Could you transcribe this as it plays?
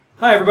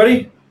Hi,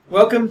 everybody.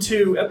 Welcome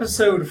to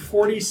episode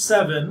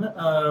 47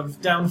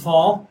 of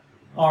Downfall,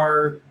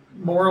 our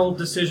moral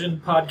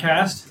decision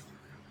podcast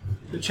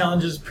that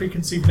challenges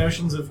preconceived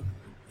notions of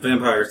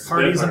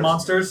parties and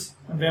monsters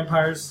and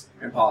vampires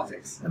and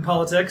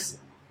politics.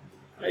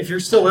 If you're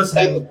still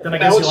listening, then I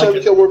guess now you it's like time it.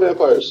 to kill more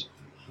vampires.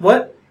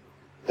 What?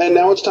 And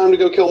now it's time to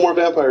go kill more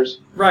vampires.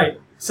 Right,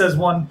 says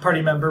one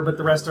party member, but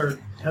the rest are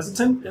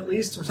hesitant, at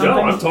least, or something.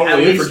 No, I'm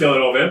totally in for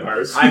killing all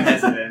vampires. I'm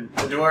hesitant.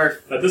 The dwarf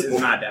At this is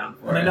point. not down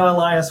for And I it. know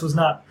Elias was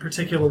not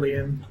particularly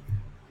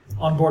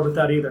on board with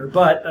that either,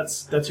 but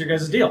that's your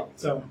guys' deal.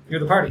 So you're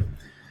the party.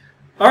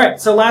 All right.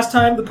 So last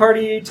time the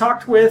party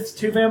talked with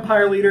two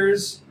vampire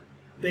leaders.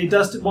 They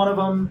dusted one of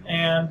them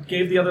and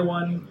gave the other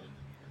one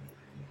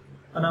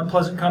an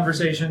unpleasant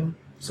conversation.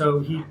 So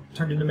he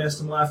turned into mist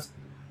and left.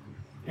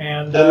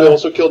 And And we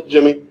also killed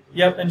Jimmy.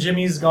 yep. And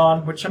Jimmy's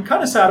gone, which I'm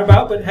kind of sad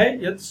about. But hey,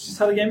 it's just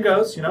how the game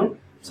goes, you know.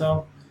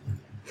 So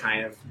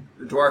Kind of.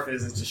 The dwarf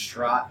is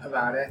distraught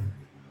about it.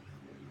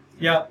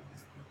 yeah.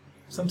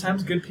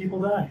 Sometimes good people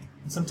die.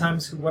 And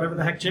sometimes whatever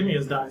the heck Jimmy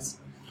is dies.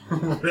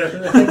 Whatever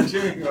the heck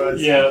Jimmy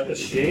was. Yeah, a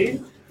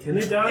shade? Can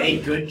they die?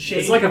 A good shade.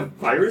 It's like a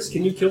virus.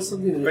 Can you kill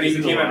something? And But he leave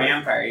it became a alive?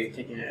 vampire. You're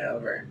taking it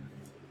over.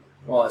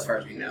 Well, as far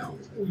as we know.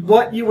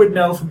 What you would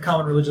know from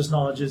common religious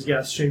knowledge is,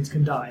 yes, shades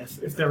can die.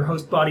 If their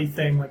host body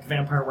thing, like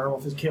vampire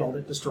werewolf, is killed,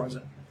 it destroys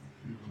it.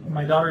 And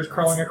my daughter is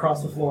crawling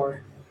across the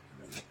floor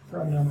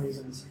for unknown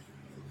reasons.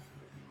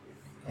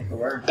 Like a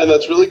worm. And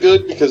that's really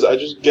good because I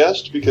just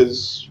guessed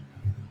because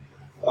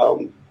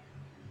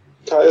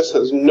Caius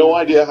has no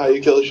idea how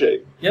you kill a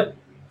shade. Yep.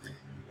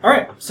 All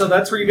right, so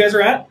that's where you guys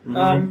are at.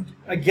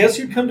 I guess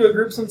you'd come to a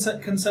group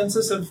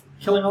consensus of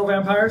killing all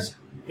vampires.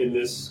 In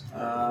this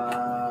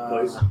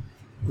place.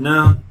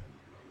 No.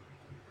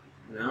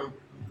 No.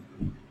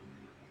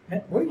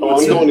 What are you Oh,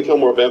 I'm going to kill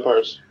more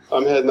vampires.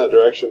 I'm heading that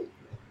direction.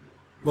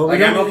 Well,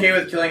 Like, I'm okay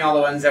with killing all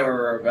the ones that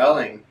were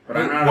rebelling, but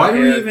I'm not Why do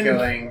okay we with even-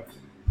 killing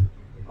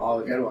all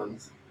the good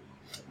ones.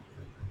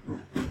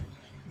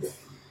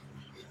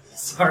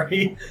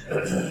 Sorry. All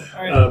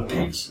right,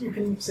 Paige, you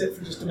can sit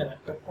for just a minute,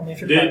 but only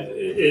if you're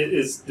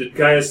quiet. Did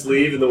Caius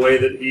leave in the way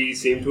that he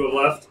seemed to have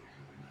left?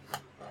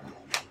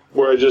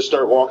 Where I just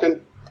start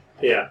walking.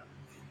 Yeah.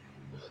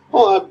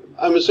 Well,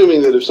 I'm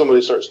assuming that if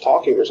somebody starts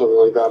talking or something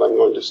like that, I'm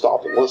going to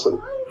stop and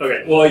listen.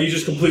 Okay, well, you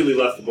just completely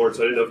left the board,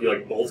 so I didn't know if you,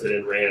 like, bolted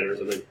and ran or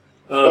something.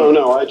 Oh,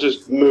 no, I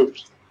just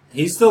moved.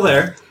 He's still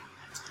there.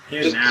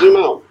 Here Just now. zoom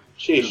out.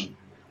 Sheesh.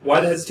 Why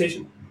the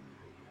hesitation?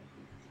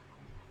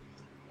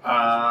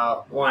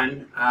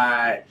 One,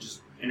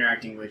 just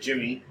interacting with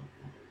Jimmy.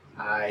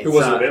 Who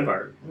wasn't a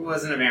vampire? Who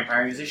wasn't a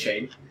vampire, he was a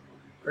shade,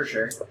 for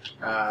sure.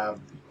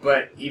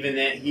 But even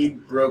then, he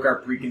broke our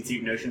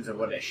preconceived notions of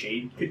what a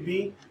shade could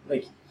be.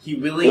 Like, he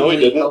willingly No, he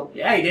didn't. helped.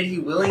 Yeah, he did. He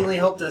willingly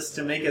helped us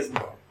to make us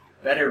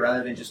better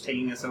rather than just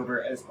taking us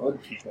over as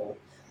old people.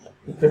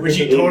 Which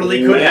he totally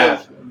He could may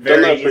have. Done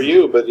Very that for easily.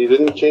 you, but he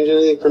didn't change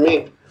anything for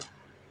me.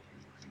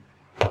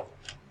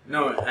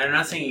 No, I'm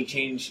not saying he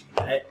changed.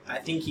 I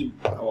think he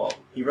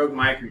broke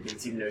my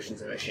preconceived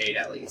notions of a shade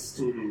at least.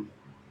 Mm-hmm.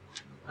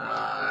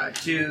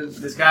 To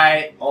this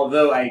guy,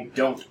 although I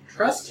don't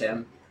trust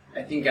him,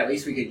 I think at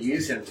least we could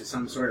use him to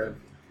some sort of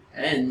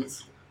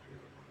ends.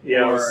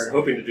 Yeah, I was Or-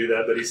 hoping to do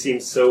that, but he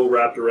seems so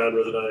wrapped around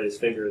Residani's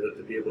finger that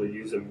to be able to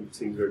use him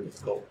seems very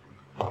difficult.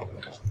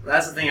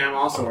 That's the thing I'm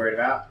also worried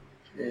about,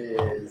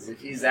 is if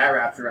he's that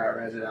wrapped around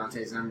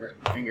Residante's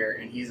finger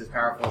and he's as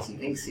powerful as he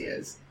thinks he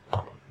is,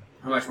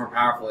 how much more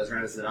powerful is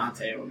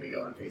Residante when we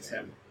go and face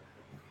him?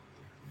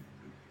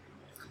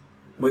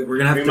 Wait, we're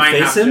gonna We have might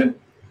to face have him?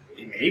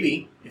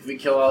 Maybe, if we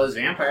kill all those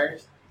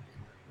vampires.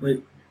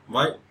 Wait,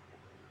 why?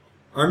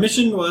 Our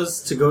mission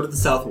was to go to the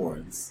South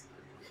Warrens.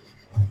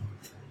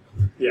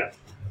 Yeah.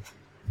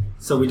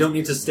 So we don't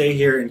need to stay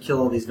here and kill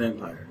all these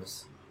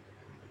vampires.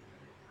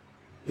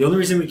 The only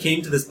reason we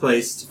came to this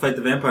place to fight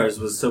the vampires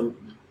was so...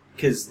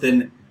 because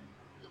then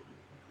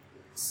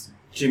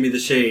Jimmy the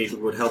Shade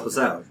would help us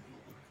out.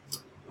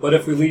 But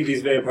if we leave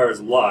these vampires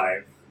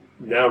alive,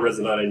 now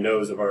Residani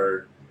knows of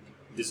our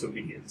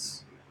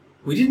disobedience.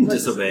 We didn't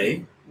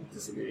disobey.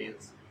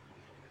 Disobedience.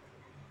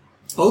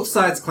 Both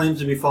sides claim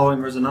to be following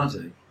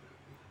Rosinante.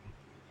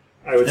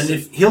 I would And say,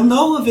 if he'll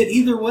know of it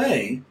either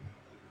way,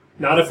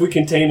 not if we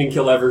contain and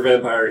kill every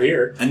vampire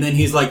here. and then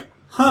he's like,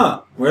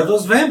 huh, where are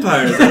those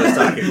vampires I was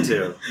talking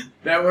to?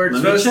 That were Let me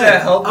supposed to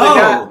check. help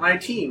Oh. my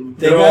team.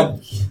 They They're got...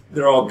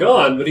 They're all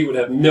gone, but he would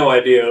have no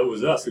idea it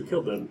was us who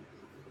killed them.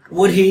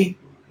 Would he?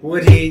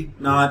 Would he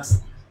not?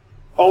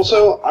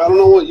 Also, I don't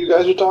know what you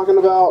guys are talking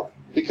about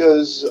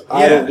because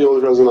I Yeah. don't deal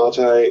with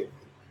Resinante.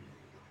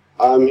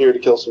 I'm here to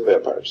kill some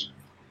vampires.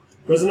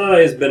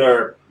 Residani has been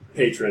our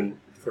patron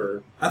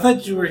for I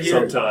thought you were here.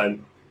 some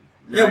time.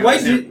 Yeah, why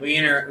did...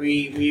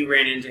 we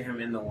ran into him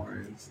in the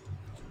Warrens?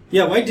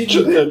 Yeah, why did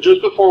you...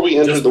 Just before we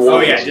entered Just the before- Oh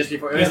Warrens. yeah, just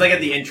before. It was like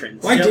at the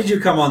entrance. Why did you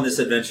come on this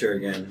adventure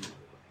again?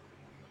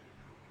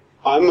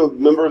 I'm a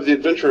member of the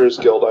Adventurers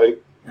Guild. I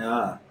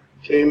Ah.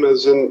 came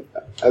as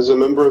a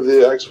member of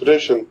the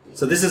expedition.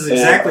 So this is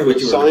exactly and what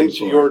you were assigned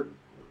looking for.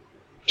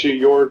 to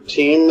your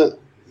team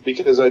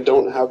because I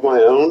don't have my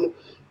own,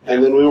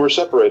 and then we were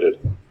separated.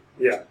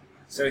 Yeah.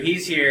 So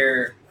he's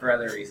here for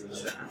other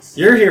reasons than us.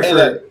 You're here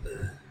And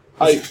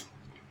for...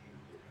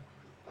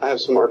 I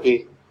have some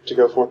RP to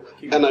go for,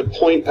 and I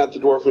point at the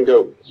dwarf and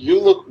go, "You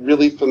look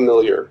really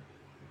familiar,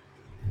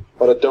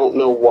 but I don't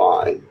know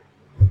why."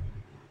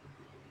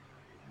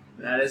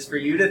 That is for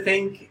you to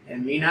think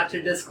and me not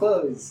to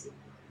disclose.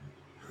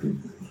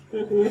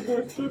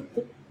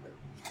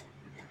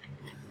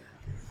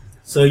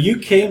 So you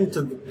came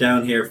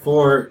down here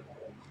for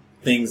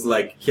things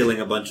like killing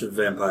a bunch of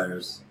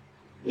vampires.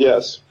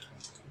 Yes.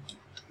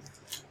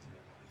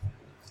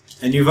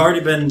 And you've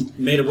already been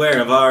made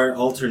aware of our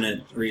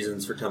alternate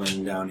reasons for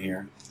coming down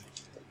here.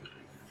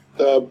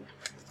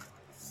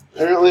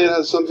 Apparently it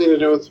has something to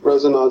do with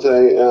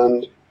Resonate,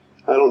 and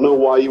I don't know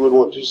why you would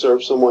want to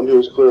serve someone who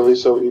is clearly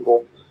so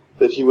evil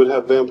that he would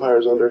have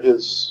vampires under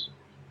his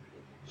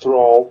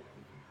thrall.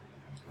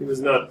 He was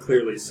not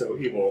clearly so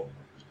evil.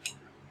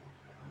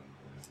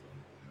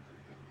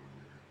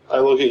 I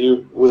look at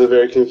you with a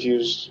very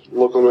confused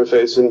look on my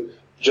face and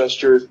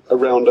gesture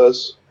around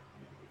us.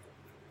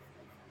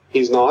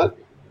 He's not?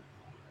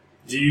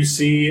 Do you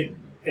see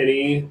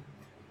any...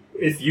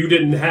 If you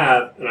didn't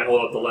have, and I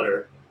hold up the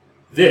letter,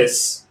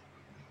 this,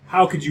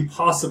 how could you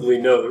possibly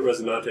know that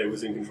Resonate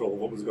was in control of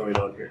what was going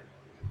on here?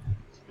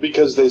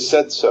 Because they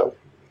said so.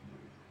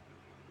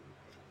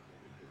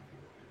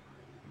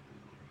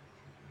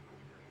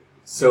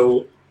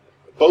 So...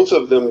 Both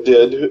of them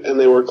did, and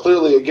they were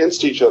clearly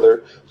against each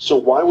other, so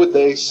why would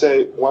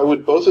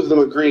both of them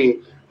agree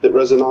that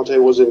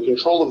Resonate was in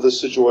control of this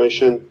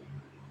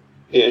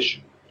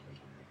situation-ish,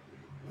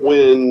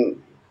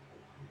 when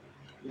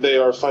they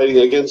are fighting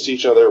against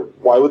each other?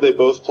 Why would they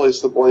both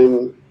place the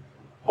blame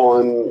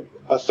on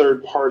a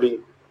third party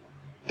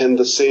and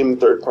the same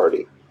third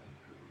party?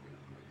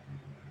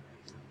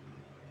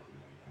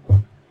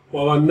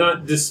 Well, I'm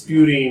not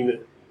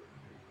disputing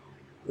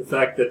the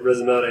fact that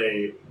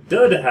Resonate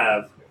did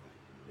have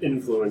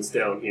influence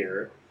down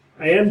here.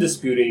 I am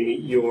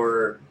disputing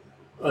your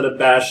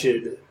unabashed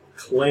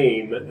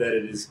claim that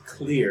it is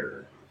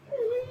clear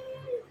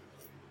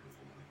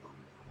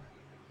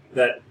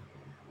that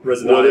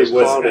Resonate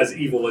was as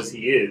evil as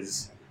he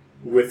is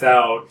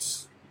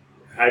without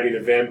having a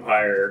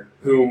vampire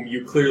whom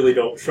you clearly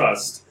don't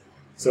trust.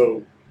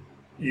 So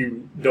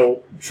you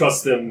don't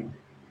trust them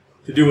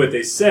to do what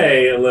they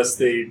say unless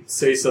they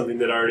say something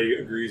that already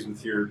agrees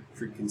with your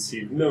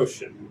preconceived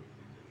notion.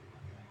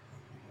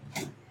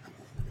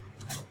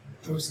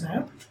 Oh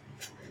snap,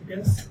 I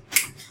guess.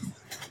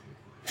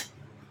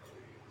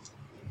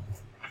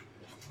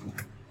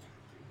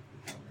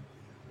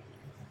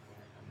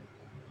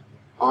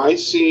 I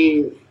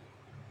see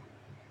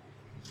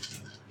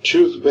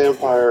two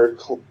vampire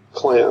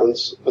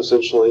clans,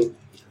 essentially,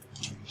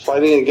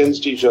 fighting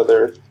against each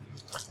other,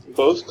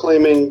 both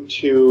claiming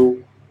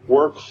to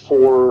work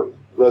for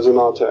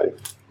Resonate.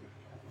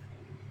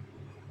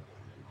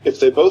 If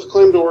they both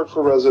claim to work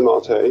for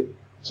Resonate,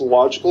 it's a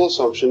logical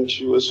assumption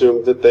to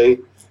assume that they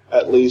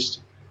at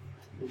least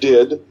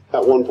did,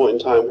 at one point in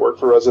time, work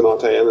for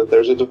Resonate, and that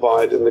there's a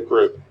divide in the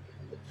group.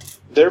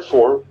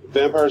 Therefore,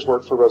 vampires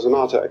work for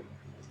Resonate.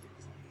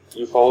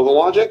 You follow the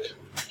logic?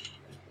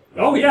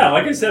 Oh yeah,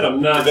 like I said,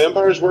 I'm not... The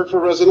vampires work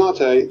for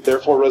Resonate,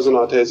 therefore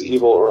Resonate is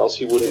evil, or else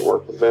he wouldn't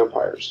work with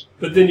vampires.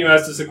 But then you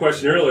asked us a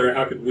question earlier,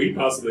 how could we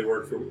possibly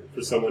work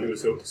for someone who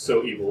is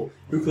so evil,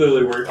 who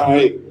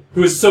clearly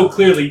who is so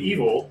clearly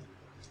evil?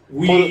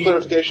 Point of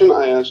clarification,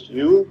 I asked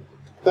you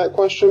that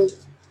question.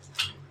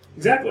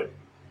 Exactly.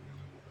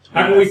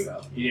 How can we...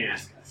 You didn't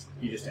ask us.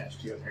 You just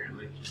asked you,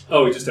 apparently.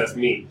 Oh, he just asked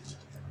me.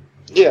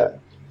 Yeah.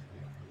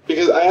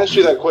 Because I asked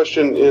you that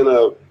question in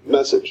a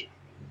message.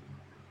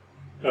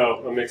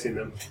 Oh, I'm mixing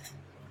them.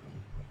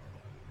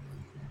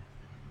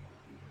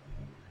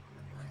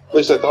 At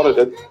least I thought I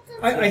did.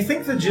 I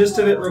think the gist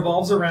of it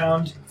revolves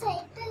around,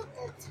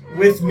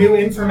 with new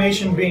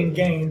information being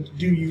gained,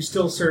 do you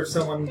still serve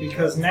someone?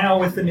 Because now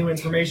with the new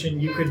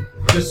information, you could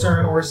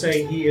discern or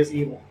say he is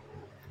evil.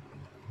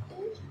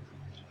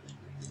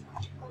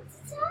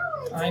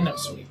 I know,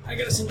 sweet. I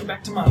gotta send you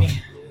back to mommy.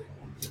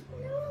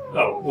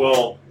 Oh,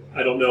 well,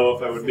 I don't know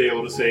if I would be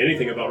able to say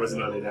anything about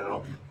Resonate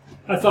now.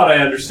 I thought I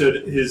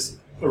understood his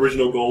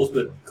original goals,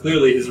 but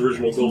clearly his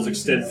original goals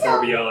extend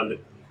far beyond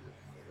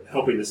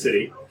helping the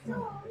city.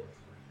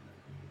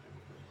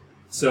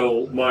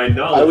 So my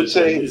knowledge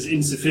of him is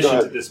insufficient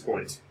at this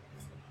point.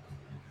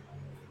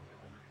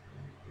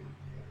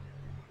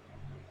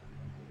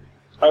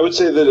 I would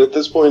say that at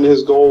this point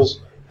his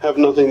goals have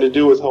nothing to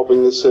do with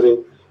helping the city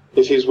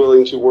if he's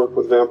willing to work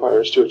with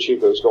vampires to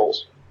achieve those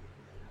goals.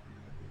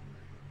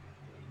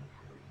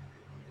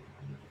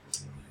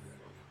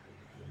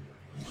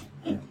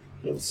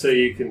 Let's say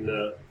you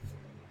can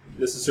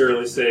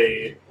necessarily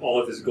say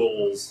all of his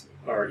goals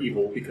are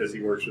evil because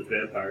he works with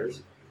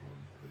vampires.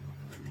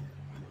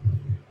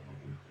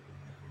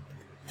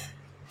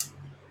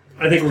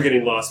 I think we're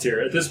getting lost here.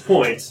 At this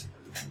point,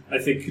 I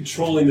think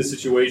controlling the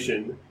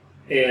situation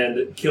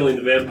and killing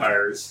the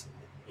vampires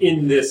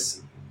in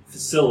this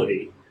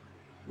facility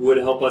would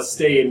help us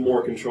stay in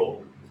more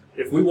control.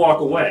 If we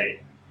walk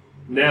away,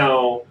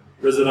 now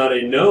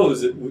Resonate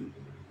knows that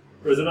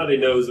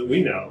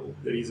we know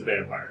that he's a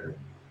vampire.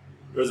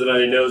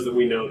 Resonate knows that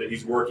we know that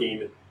he's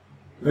working.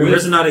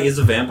 Resonate is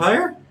a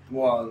vampire?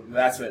 Well,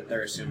 that's what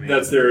they're assuming.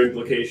 That's their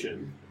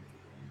implication.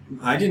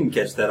 I didn't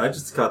catch that. I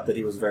just caught that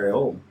he was very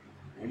old.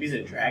 Maybe he's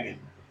a dragon.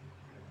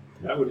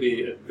 That would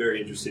be a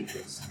very interesting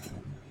twist.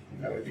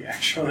 That would be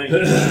actually.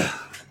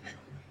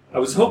 I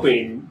was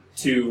hoping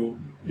to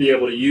be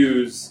able to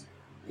use,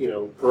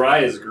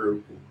 Pariah's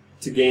group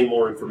to gain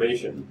more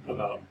information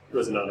about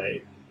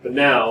Resonate, but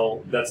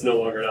now that's no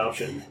longer an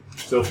option.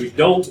 So if we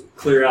don't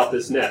clear out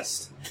this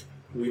nest,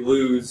 we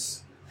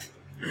lose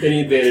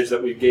any advantage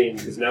that we've gained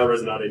because now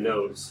Resonate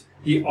knows.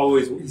 He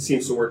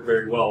seems to work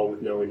very well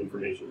with knowing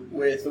information.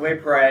 With the way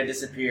Pariah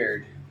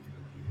disappeared,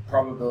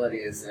 probability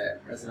is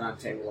that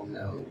Resonate will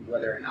know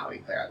whether or not we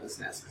clear out this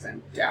nest, because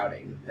I'm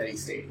doubting that he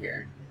stayed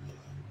here.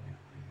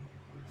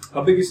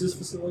 How big is this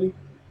facility?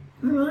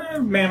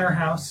 Manor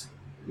house.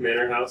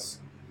 Manor house.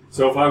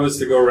 So if I was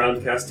to go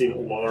around casting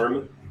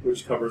Alarm,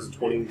 which covers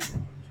 20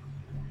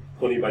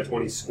 by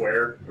 20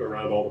 square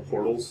around all the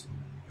portals,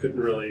 would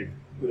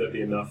that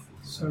be enough?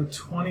 So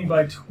 20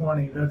 by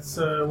 20, that's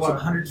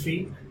 100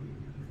 feet?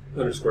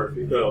 100 square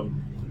feet.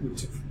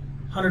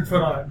 100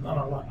 foot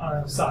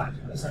on a side,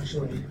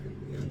 essentially.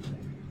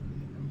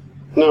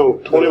 No,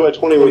 20 by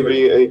 20 would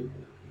be a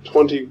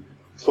 20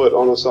 foot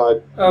on the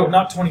side. Oh,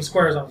 not 20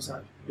 squares on the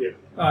side. Yeah.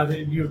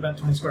 You have meant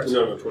 20 squares.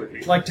 No, 20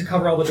 feet. Like to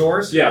cover all the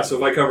doors? Yeah, so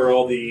if I cover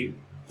all the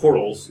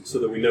portals so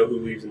that we know who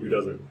leaves and who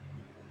doesn't.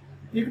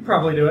 You could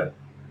probably do it.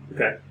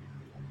 Okay.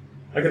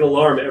 I can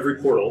alarm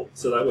every portal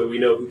so that way we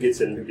know who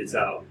gets in and who gets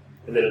out.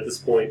 And then at this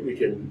point we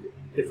can,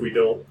 if we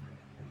don't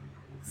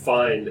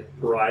find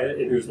Pariah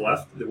and who's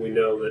left, then we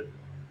know that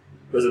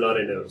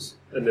Resonate knows.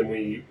 And then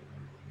we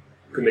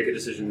can make a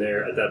decision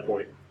there at that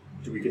point.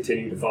 Do we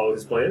continue to follow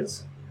his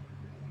plans?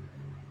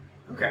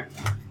 Okay.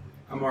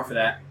 I'm more for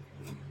that.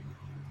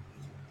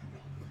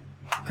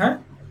 Okay.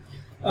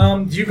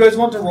 Do you guys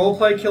want to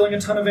roleplay killing a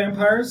ton of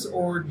vampires,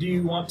 or do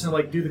you want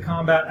to do the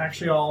combat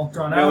actually all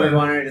drawn out? No, we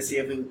wanted to see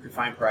if we could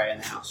find Pariah in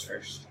the house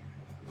first.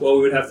 Well,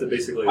 we would have to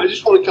basically... I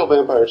just want to kill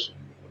vampires.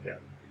 Yeah.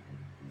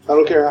 I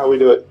don't care how we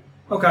do it.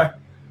 Okay.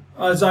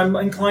 So I'm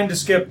inclined to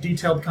skip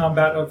detailed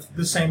combat of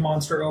the same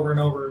monster over and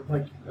over,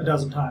 a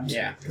dozen times.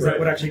 Yeah. Because that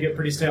would actually get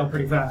pretty stale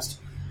pretty fast.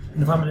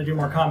 And if I'm going to do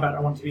more combat,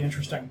 I want it to be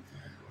interesting.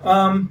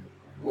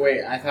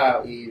 Wait, I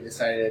thought we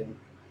decided...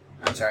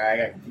 I'm sorry, I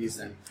got confused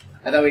then.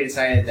 I thought we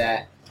decided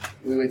that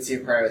we would see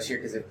if Pariah was here,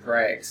 because if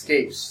Pariah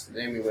escapes,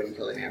 then we wouldn't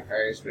kill the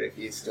vampires, but if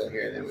he's still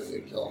here, then we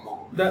would kill them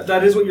all.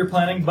 That is what you're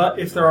planning, but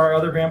if there are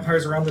other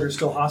vampires around that are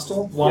still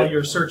hostile, while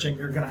you're searching,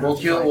 you're going to have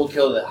to fight. We'll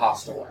kill the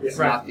hostile ones,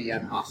 Right. not the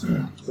unhostile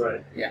ones.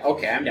 Right. Yeah,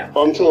 okay, I'm down.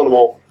 I'm killing them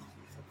all.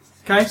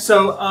 Okay,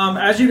 so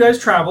as you guys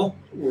travel...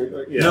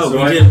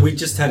 We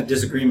just had a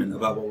disagreement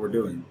about what we're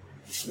doing.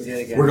 We did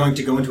it again. We're going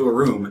to go into a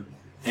room,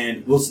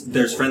 and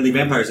there's friendly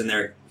vampires in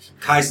there.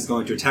 Kais is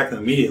going to attack them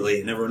immediately,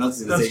 and everyone else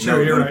is going to say,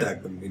 no, don't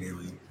attack them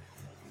immediately.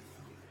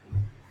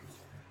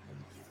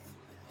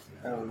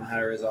 I don't know how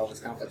to resolve this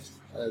conflict,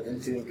 other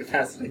than to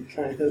incapacity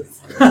kind of.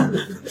 And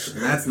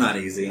that's not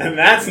easy. And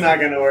that's not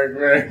going to work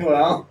very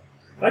well.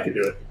 I could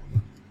do it.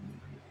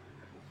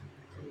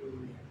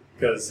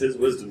 Because his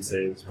wisdom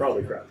save is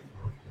probably crap.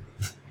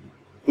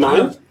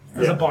 Mine?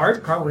 As a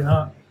bard? Probably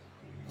not.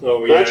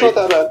 Oh, No, it's not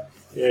that bad.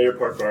 Yeah, you're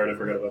part bard. I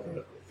forgot about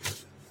that.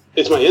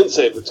 It's my int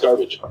save that's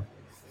garbage.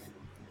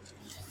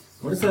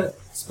 What is that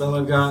spell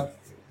I've got?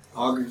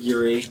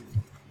 Augury.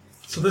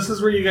 So this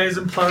is where you guys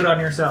implode on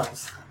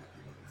yourselves.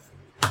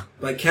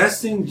 By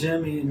casting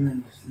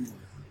Jemmy...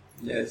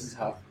 Yeah, this is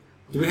tough.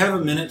 Do we have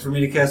a minute for me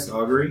to cast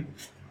Augury?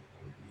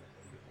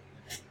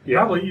 Yeah.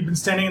 Probably. You've been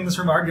standing in this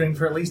room arguing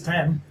for at least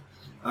 10.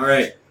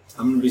 Alright,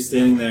 I'm going to be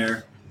standing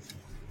there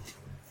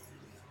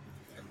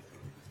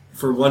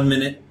for 1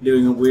 minute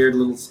doing a weird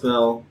little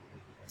spell.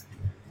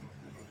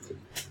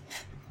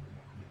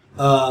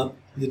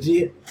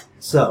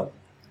 So,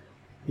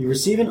 you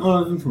receive an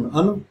omen from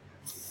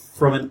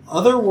an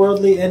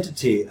otherworldly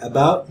entity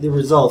about the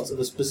results of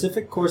a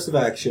specific course of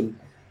action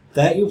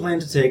that you plan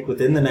to take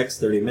within the next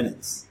 30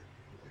 minutes.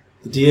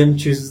 The DM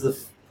chooses the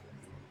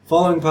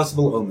following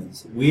possible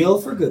omens. Weal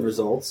for good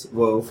results,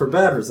 woe for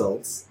bad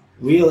results.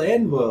 Weal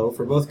and woe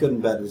for both good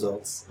and bad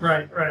results.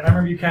 Right. I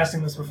remember you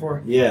casting this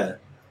before. Yeah.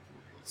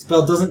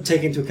 Spell doesn't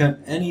take into account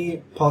any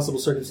possible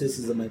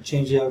circumstances that might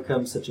change the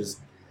outcome, such as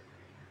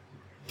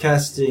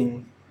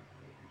casting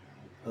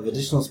of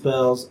additional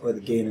spells or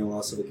the gain or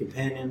loss of a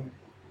companion.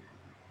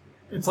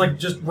 It's like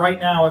just right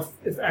now,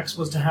 if X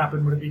was to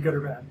happen, would it be good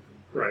or bad?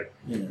 Right.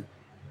 Yeah.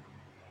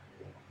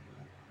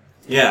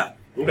 Yeah.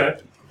 Okay.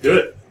 Do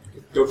it.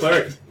 Go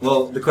cleric.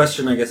 Well, the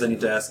question I guess I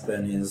need to ask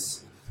then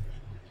is...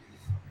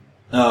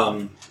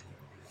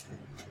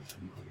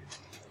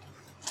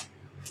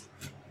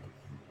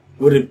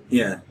 Would it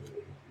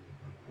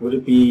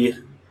be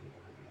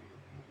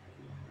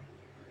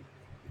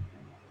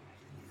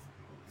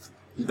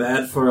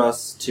bad for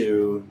us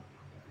to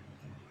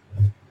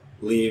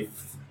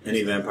leave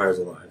any vampires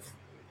alive.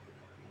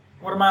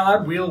 What am I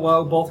allowed? Wheel,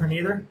 woe, both or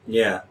neither?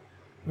 Yeah.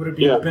 Would it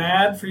be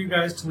bad for you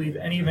guys to leave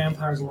any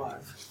vampires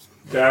alive?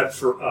 Bad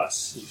for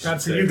us.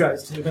 Bad for you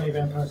guys to leave any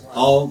vampires alive.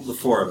 All the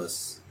four of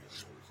us.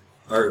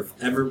 Or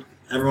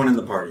everyone in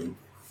the party.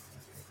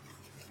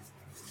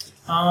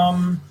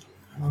 I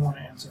don't want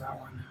to answer that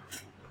one.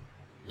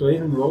 Do I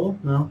even roll?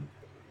 No.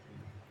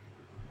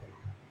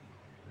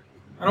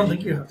 I don't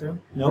think you have to.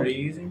 Nope. What are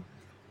you using?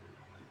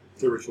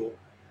 It's a ritual.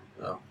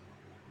 Oh.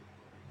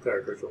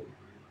 Cleric ritual.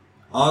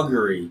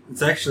 Augury.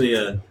 It's actually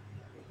a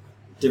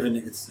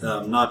it's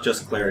not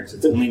just clerics.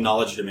 It's only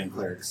knowledge domain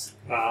clerics,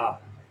 Ah.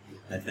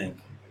 I think.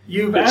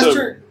 You've It's asked a-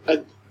 her.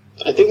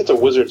 I think it's a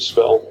wizard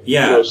spell.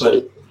 Yeah,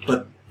 mostly.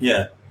 but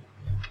yeah.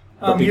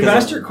 You've because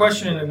asked I'm- your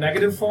question in a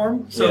negative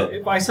form. So Yeah.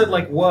 if I said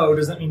like "whoa,"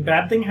 does that mean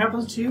bad thing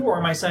happens to you, or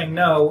am I saying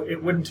no?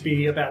 It wouldn't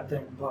be a bad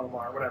thing. Blah blah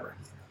blah, or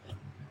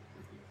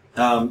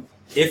whatever.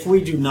 If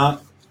we do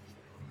not,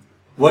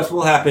 what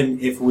will happen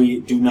if we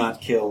do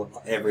not kill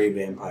every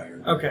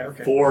vampire Okay.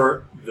 Okay.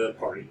 For the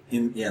party.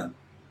 in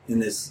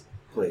this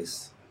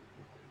place?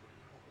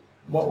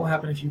 What will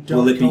happen if you don't?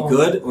 Will it be kill them?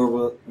 good or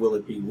will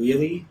it be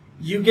wheelie?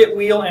 You get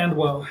wheel and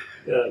woe.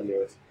 Yeah, I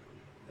knew it.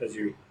 As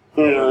you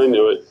Yeah, I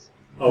knew it.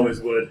 always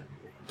would.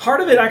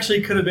 Part of it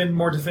actually could have been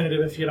more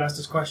definitive if he had asked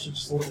this question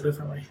just a little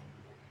differently.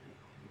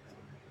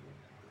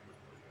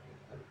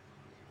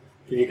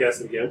 Can you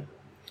cast it again?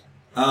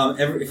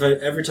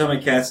 Every time I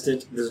cast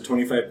it, there's a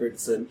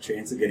 25%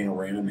 chance of getting a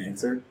random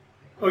answer.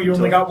 Oh, you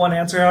only got one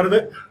answer out of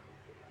it?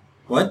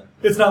 What?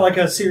 It's not like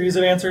a series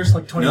of answers,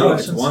 like 20 No,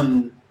 questions? it's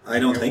one. I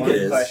don't think one it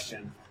is.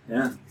 question.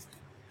 Yeah.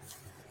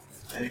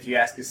 And if you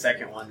ask a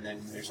second one,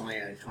 then there's only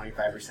a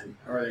 25%,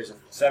 or there's a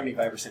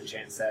 75%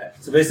 chance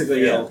that So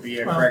basically, it'll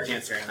be a Well- correct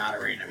answer and not a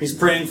random. he's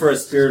praying for a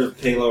spirit of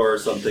Palo or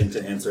something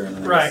to answer. And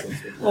then Right.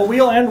 Well,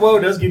 wheel and woe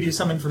does give you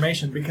some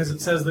information because it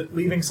says that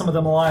leaving some of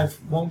them alive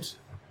won't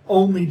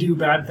only do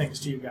bad things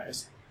to you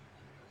guys.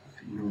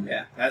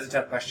 Yeah, that's a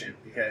tough question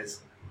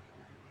because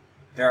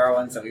there are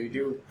ones that we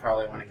do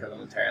probably want to kill them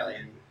entirely,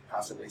 and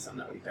possibly some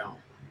that we don't.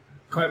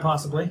 Quite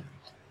possibly.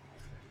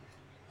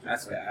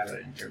 That's the way I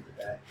would interpret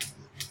that.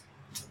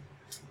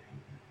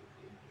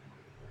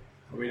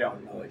 But we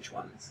don't know which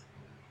ones.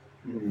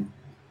 Mhm.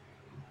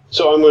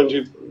 So I'm going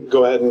to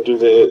go ahead and do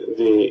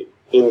the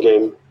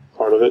in-game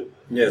part of it.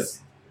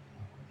 Yes.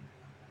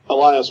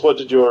 Elias, what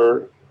did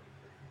your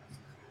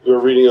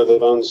reading of the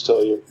bones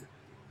tell you?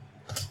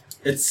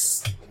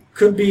 It's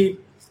could be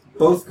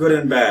both good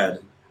and bad.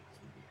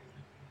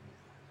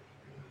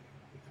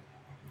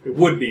 It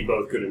would be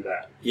both good and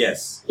bad.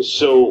 Yes.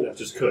 So That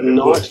just could. It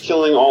not would.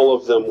 killing all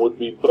of them would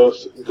be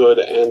both good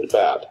and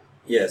bad.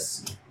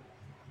 Yes.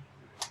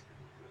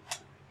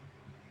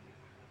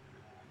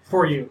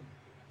 For you.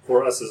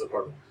 For us as a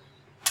party.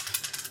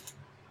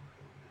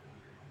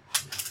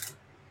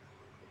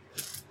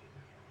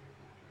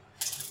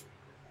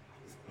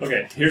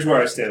 Okay, here's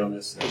where I stand on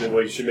this, and then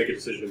we should make a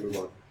decision to move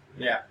on.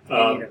 Yeah.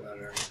 Um, we need a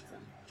voter.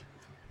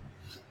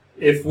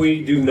 If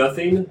we do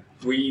nothing,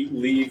 we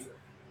leave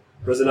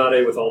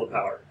Resonate with all the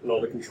power and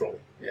all the control.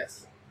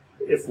 Yes.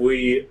 If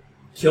we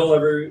kill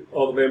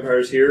all the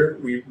vampires here,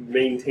 we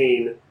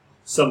maintain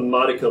some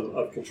modicum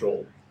of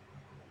control.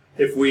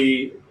 If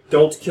we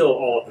don't kill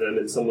all of them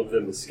and some of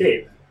them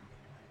escape,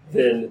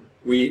 then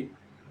we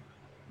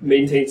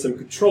maintain some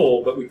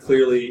control, but we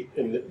clearly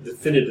and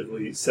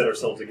definitively set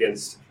ourselves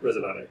against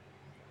Resonate.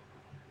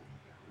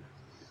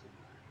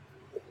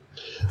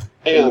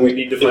 And we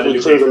need to if find a we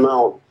new clear them patron.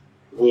 out,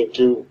 we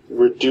do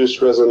reduce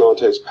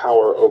Resonante's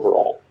power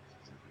overall.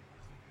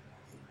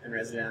 And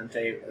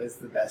Residente is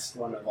the best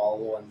one of all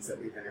the ones that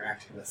we've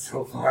interacted with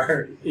so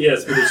far.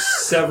 Yes, but there's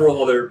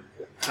several other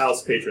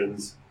house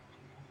patrons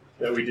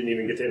that we didn't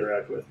even get to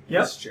interact with.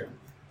 Yep. That's true.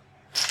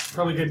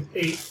 Probably good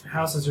 8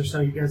 houses or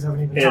so you guys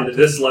haven't even And talked to.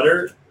 this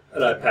letter,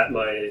 and I pat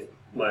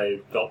my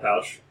belt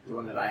pouch. The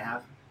one that I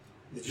have.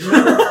 Did you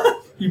remember?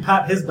 You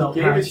pat his belt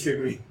pouch. to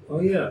me. Oh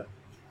yeah,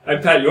 I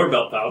pat your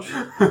belt pouch.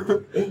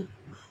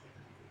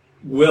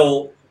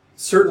 Will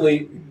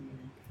certainly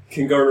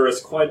can garner us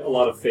quite a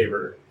lot of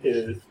favor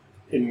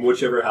in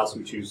whichever house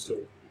we choose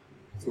to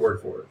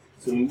work for.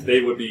 So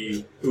it would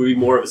be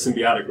more of a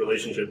symbiotic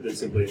relationship than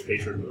simply a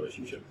patron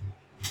relationship.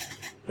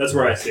 That's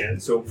where I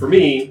stand. So for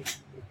me,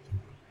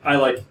 I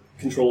like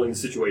controlling the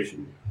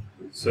situation.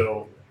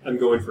 So I'm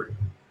going for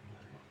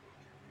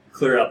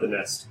clear out the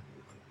nest.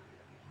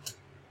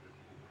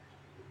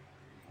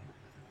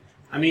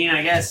 I mean,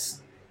 I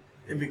guess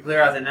if we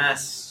clear out the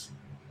nest,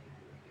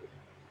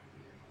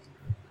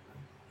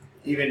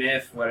 even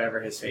if whatever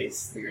his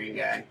face, the green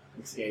guy,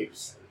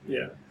 escapes,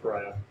 Yeah,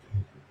 pariah.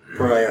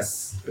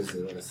 Parias.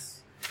 Basilis.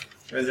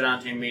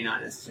 Residente may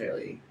not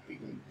necessarily be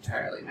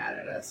entirely mad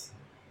at us,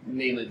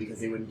 mainly because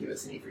they wouldn't give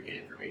us any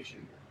freaking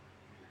information.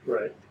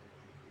 Right.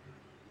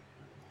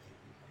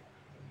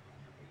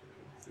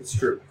 It's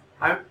true.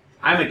 I'm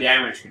a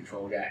damage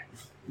control guy.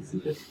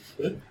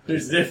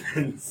 There's a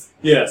difference.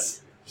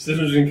 Yes. There's a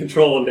difference between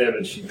control and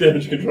damage.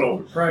 Damage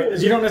control. Right,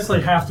 as you don't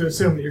necessarily have to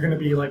assume that you're going to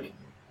be, like,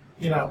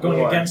 going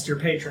Or- against your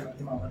patron at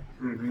the moment.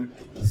 Mm-hmm.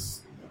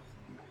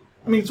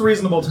 I mean, it's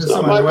reasonable to It's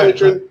assume not my either way.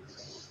 patron.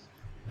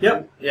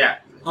 Yep. Yeah,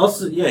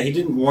 Also, yeah, he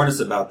didn't warn us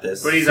about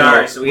this. but he's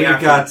ours, so we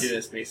have got, to do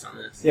this based on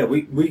this. Yeah,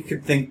 we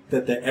could think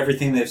that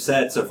everything they've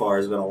said so far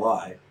has been a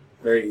lie.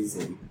 Very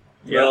easily.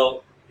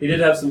 Well, he did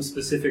have some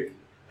specific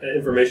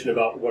information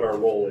about what our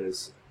role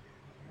is.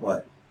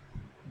 What?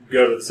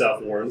 Go to the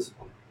South Warrens.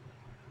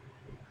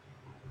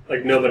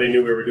 Like, nobody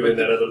knew we were doing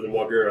that other than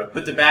Wagura.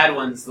 But the bad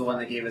one's the one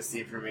that gave us the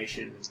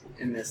information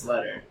in this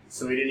letter,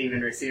 so we didn't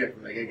even receive it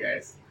from the good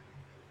guys.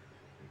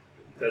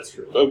 That's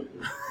true.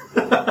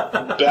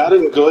 Bad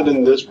and good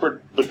in this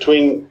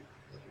between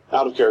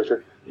out of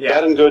character. Yeah.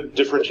 Bad and good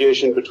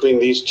differentiation between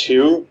these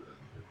two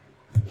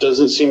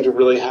doesn't seem to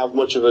really have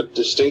much of a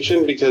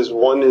distinction because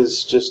one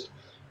is just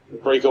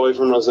break away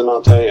from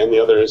Resonate and the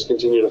other is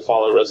continue to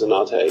follow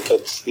Resonate.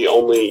 That's the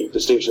only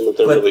distinction that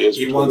there But really is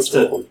he between wants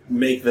the two of to them.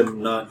 make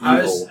them not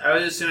evil. I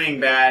was assuming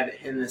bad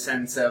in the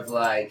sense of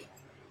like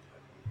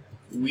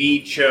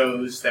we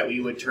chose that we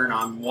would turn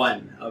on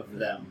one of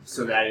them,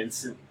 so that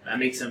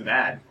makes them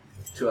bad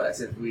to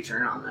us if we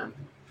turn on them.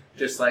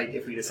 Just like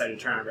if we decide to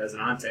turn on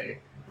Resonate, that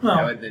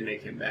No, would then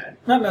make him bad.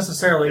 not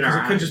necessarily, In because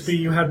our it could eyes. just be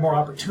you had more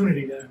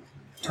opportunity to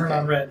turn Okay.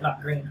 on red,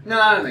 not green. No,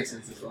 that makes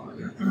sense as well.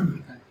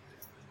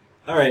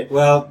 All right.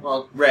 Well,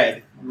 Well,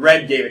 red.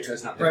 Red gave it to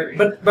us, not the Right, green.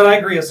 but I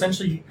agree.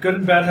 Essentially, good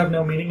and bad have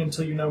no meaning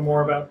until you know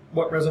more about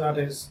what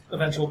Resonate's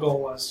eventual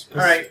goal was.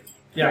 'Cause, All right.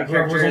 Yeah, My whoever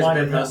character was has aligned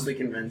been with them. mostly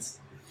convinced.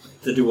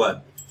 to do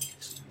what?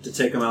 To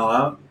take them all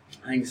out?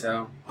 I think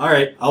so. All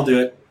right, I'll do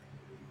it.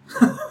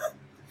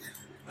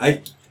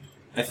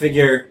 I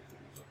figure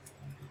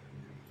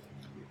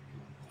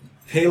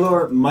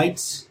Paylor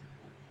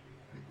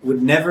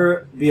would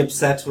never be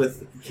upset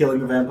with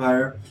killing a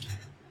vampire,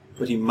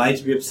 but he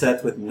might be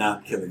upset with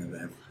not killing a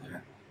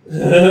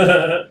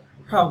vampire.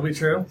 Probably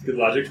true. Good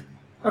logic.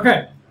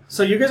 Okay,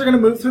 so you guys are going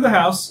to move through the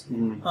house.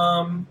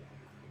 Mhm.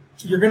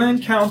 You're going to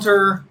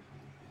encounter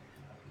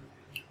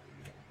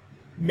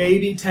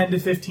maybe 10 to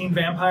 15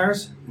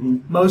 vampires.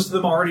 Mhm. Most of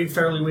them already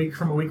fairly weak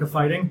from a week of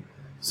fighting.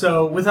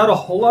 So without a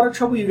whole lot of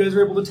trouble, you guys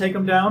are able to take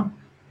them down.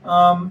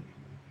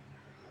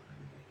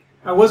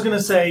 I was going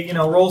to say,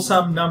 roll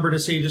some number to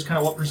see just kind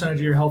of what percentage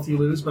of your health you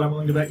lose, but I'm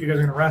willing to bet you guys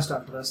are going to rest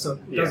after this, so it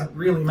Yeah. doesn't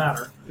really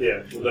matter.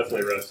 Yeah, we'll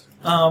definitely rest.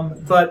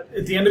 But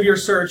at the end of your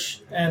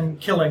search and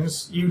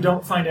killings, you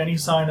don't find any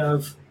sign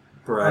of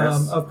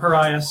Parias.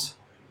 Parias,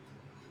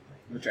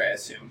 Which I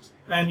assumed.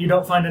 and you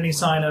don't find any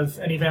sign of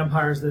any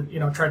vampires that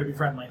try to be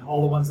friendly.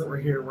 All the ones that were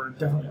here were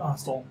definitely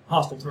hostile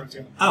towards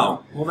you.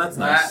 Oh, well, that's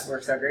nice. That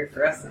works out great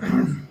for us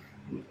then.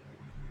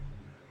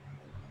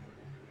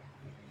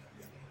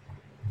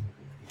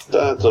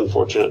 That's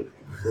unfortunate.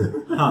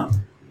 Huh.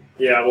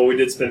 Yeah, well, we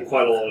did spend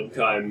quite a lot of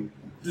time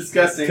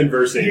Disgusting.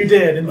 conversing. You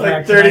did, in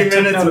Like fact. 30 and I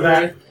took minutes note of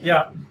that. away.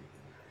 Yeah.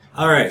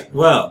 All right,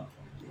 well,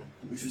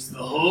 Which was the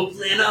whole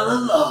plan all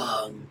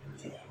along.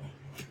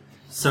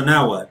 so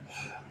now what?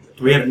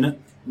 Do we have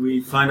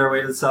we find our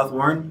way to the South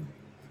Warren?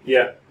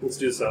 Yeah, let's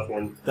do the South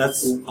one.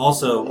 That's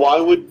also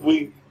Why would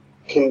we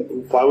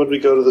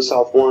go to the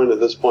South Warren at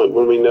this point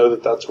when we know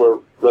that that's where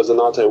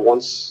Resonate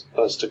wants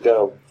us to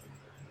go?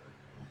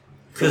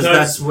 because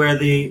that's where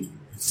the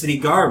city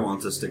guard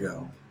wants us to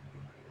go.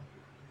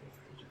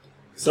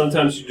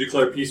 Sometimes you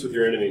declare peace with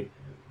your enemy.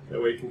 That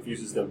way it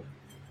confuses them.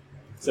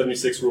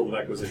 76 rule of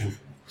acquisition.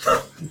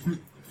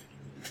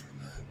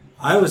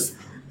 I was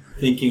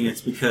thinking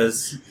it's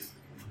because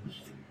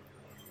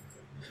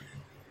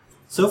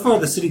so far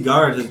the city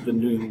guard has been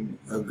doing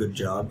a good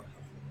job.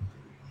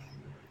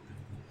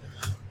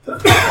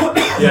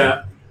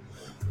 Yeah.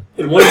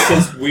 In one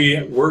sense,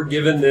 we were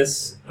given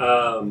this...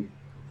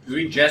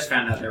 We just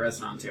found out that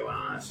Resonante went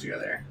on us to go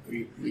there.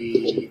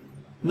 We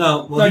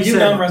No, well No, he you said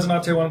know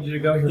Resonate wanted you to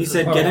go here. he for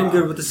said quite get a in while.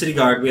 good with the city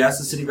guard. We asked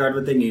the city guard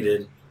what they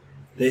needed.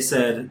 They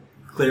said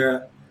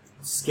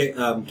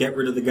get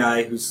rid of the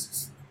guy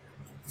who's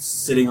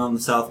sitting on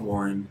the South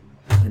Warren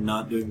and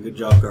not doing a good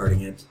job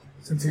guarding it.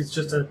 Since he's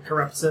just a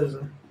corrupt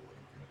citizen.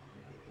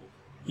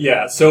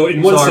 Yeah, so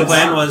in one So our sense...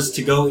 plan was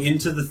to go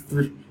into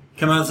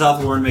come out of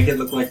South Warren, make it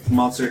look like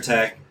monster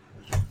attack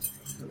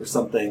or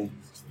something.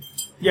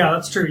 Yeah,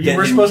 that's true. You Get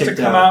were him supposed to kicked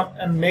come out. out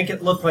and make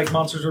it look like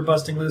monsters were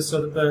busting loose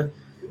so that the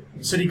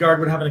city guard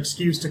would have an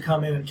excuse to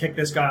come in and kick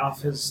this guy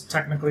off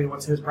technically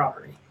what's his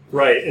property.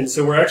 Right, and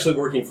so we're actually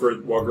working for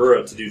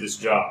Wagura to do this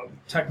job,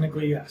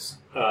 Technically, yes.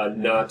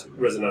 not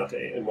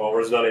Resonate. And while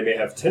Resonate may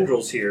have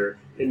tendrils here,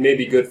 it may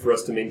be good for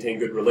us to maintain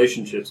good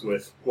relationships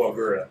with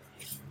Wagura.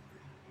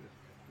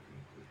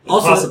 And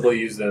Also- possibly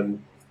use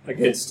them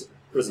against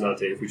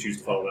Resonate if we choose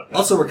to follow that path.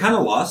 Also, we're kind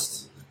of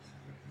lost.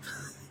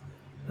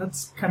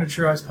 That's kind of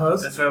true, I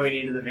suppose. that's why we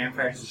needed the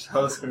vampires to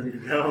tell us where to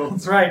go.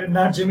 That's right, and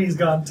now Jimmy's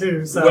gone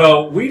too, so...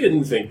 Well, we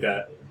didn't think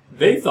that.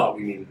 They thought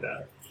we needed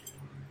that.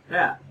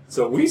 Yeah.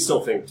 So we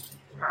still think...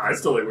 I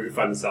still think we can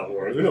find the South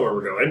Warrens. We know where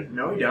we're going.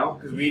 No, we don't,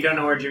 because we don't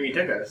know where Jimmy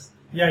took us.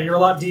 Yeah, you're a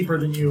lot deeper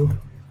than you...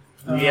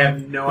 We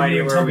have no than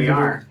you idea where we intended to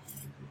are.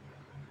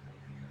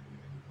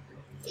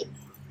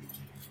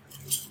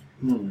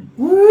 be.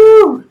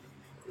 Woo!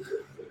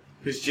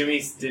 Because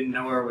Jimmy didn't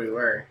know where we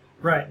were.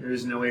 Right. There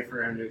was no way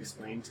for him to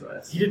explain to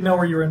us. He didn't know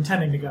where you were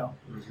intending to go.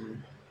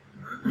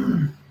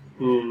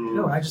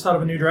 No, I just thought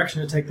of a new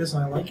direction to take this,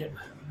 and I like it.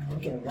 I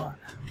like it a lot.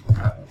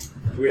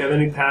 Do we have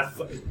any path?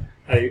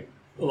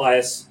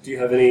 Elias, do you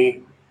have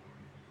any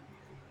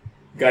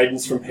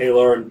guidance from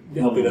Palor in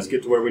helping us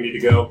get to where we need to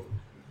go?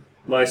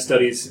 My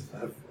studies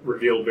have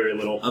revealed very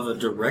little. Of a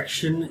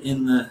direction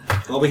in the...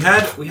 Well, we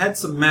had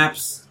some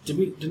maps.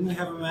 Didn't we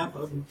have a map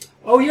of...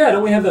 Oh yeah,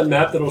 don't we have that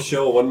map that'll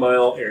show a 1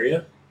 mile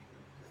area?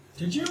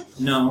 Did you?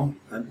 No.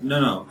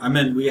 No. I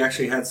meant we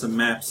actually had some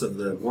maps of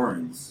the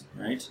Warrens,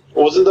 right?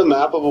 Wasn't the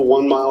map of a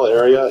 1 mile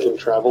area in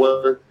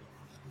Traveler?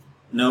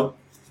 Nope.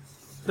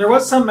 There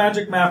was some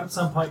magic map at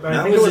some point, but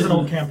I think it was an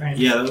old campaign.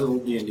 Yeah, that was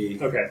old D&D.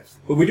 Okay.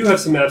 But we do have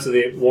some maps of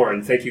the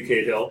Warren. Thank you,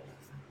 Kate Hill.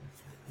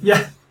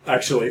 Yeah.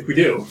 Actually, we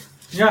do.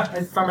 Yeah,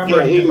 if I remember,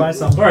 Yeah, I he- did buy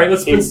some. All right,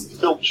 let's He spend...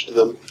 filched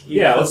them.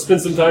 let's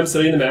spend some time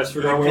studying the maps,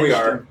 figure out where we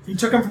are. You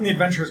took them from the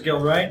Adventurers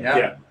Guild, right?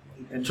 Yeah.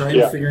 And trying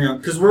Yeah. to figure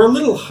out... Because we're a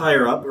little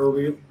higher up, are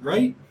we,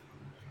 right?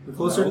 We're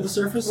closer No. to the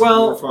surface?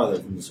 Well- Or farther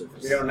from the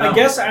surface? We don't know. I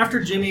guess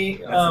after Jimmy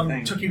the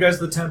thing. took you guys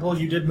to the temple,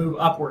 you did move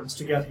upwards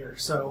to get here.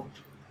 So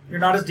you're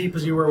not as deep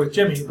as you were with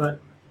Jimmy, but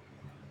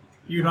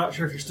you're not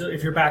sure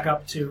if you're back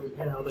up to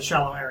the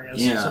shallow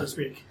areas, Yeah. so to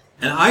speak.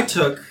 And I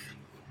took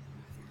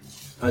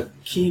a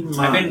keen I've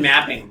mind. been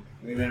mapping.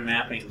 We've been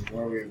mapping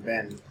where we've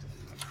been.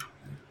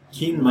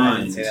 Keen I didn't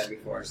mind. say that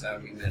before, so I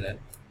would admit it.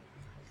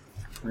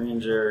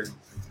 Ranger.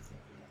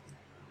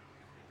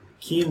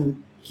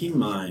 Keen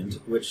mind,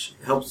 which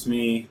helps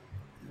me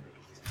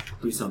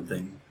do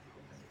something.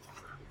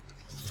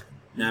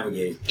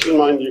 Navigate. Keep in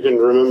mind, you can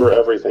remember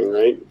everything,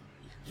 right?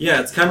 Yeah,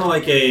 it's kind of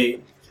like a.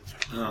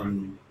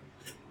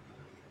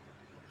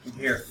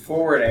 Here,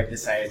 forward, I've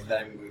decided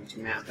that I'm going to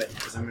map it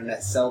because I'm going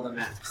to sell the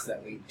maps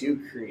that we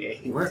do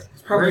create. Where,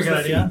 probably where's a good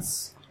the idea.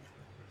 feats?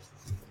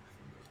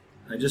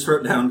 I just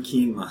wrote down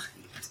keen mind.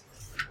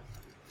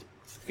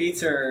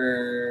 Feats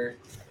are...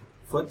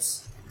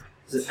 Foots?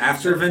 Is it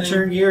after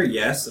adventure gear?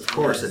 Yes, of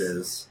course it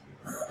is.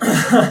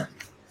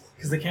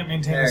 Because they can't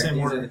maintain There, the same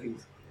these are the order.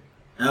 feats.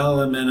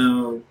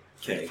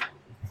 LMNOK.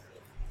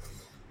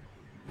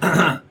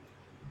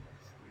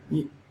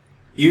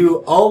 You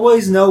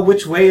always know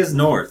which way is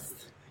north.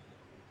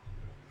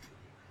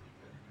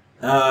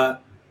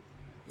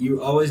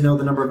 You always know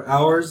the number of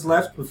hours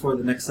left before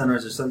the next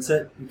sunrise or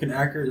sunset. You can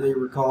accurately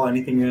recall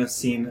anything you have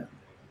seen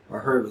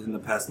or heard within the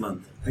past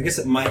month. I guess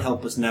it might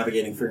help us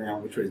navigating, figuring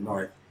out which way is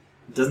north.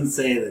 It doesn't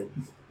say that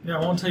Yeah,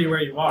 I won't tell you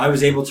where you are. I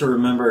was able to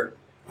remember.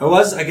 I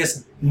was, I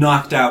guess,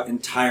 knocked out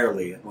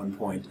entirely at one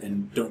point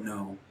and don't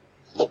know.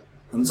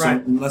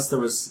 Right. Unless there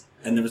was...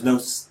 And there was no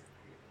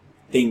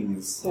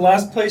things. The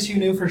last place you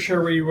knew for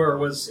sure where you were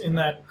was in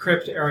that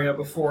crypt area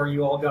before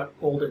you all got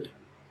olded.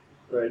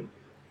 Right.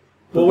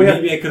 Well, Well,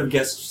 maybe I could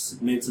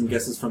have made some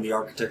guesses from the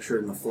architecture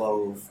and the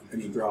flow of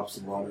any drops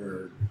of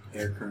water or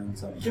air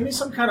currents. Give me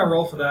some kind of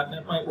roll for that, and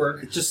it might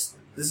work. This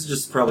is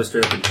just probably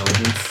straight up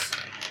intelligence.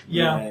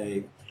 Yeah,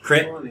 My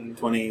crit,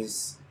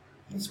 20s.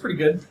 that's pretty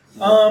good.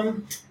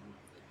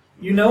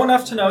 You know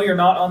enough to know you're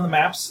not on the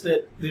maps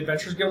that the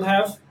Adventurers Guild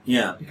have,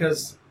 Yeah.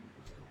 because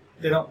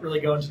they don't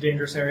really go into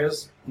dangerous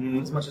areas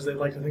Mm-hmm. as much as they'd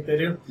like to think they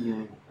do.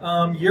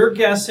 You're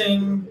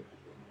guessing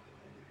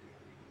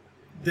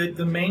that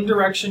the main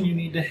direction you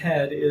need to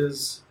head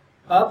is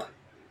up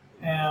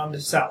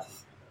and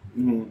south.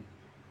 Mm-hmm.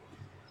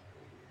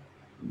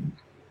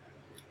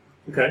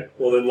 Okay.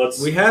 Well, then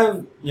let's We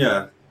have...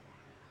 Yeah.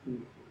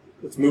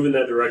 move in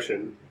that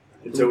direction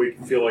until we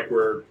feel like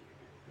we're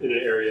in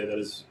an area that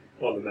is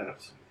on the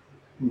maps,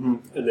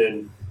 Mm-hmm. and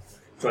then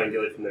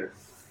triangulate from there.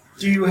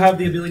 Do you have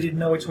the ability to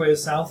know which way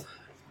is south?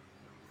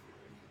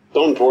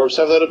 Don't dwarves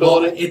have that Well,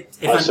 ability?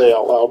 if I I'm- say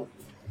out loud.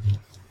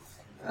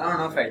 I don't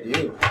know if I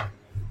do.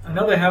 I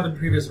know they have in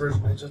previous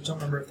versions, I just don't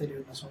remember if they do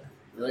in this one.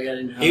 Really got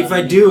into If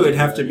I do, it'd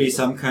have to be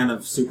some kind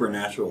of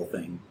supernatural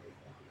thing.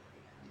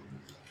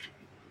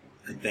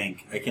 I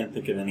think. I can't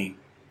think of any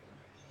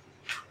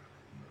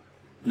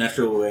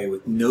natural way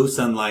with no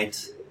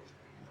sunlight.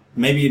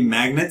 Maybe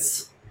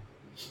magnets?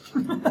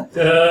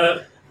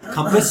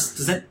 Compass?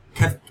 Does that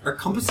are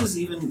compasses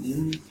even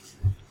in...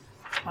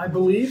 I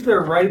believe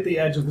they're right at the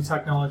edge of the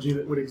technology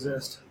that would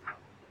exist.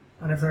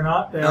 And if they're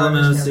not, they are in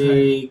this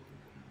campaign. LMNOC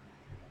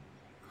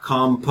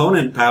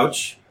component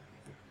pouch?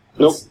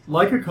 Nope.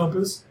 Like a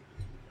compass.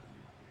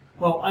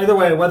 Well, either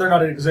way, whether or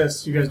not it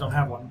exists, you guys don't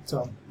have one.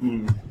 So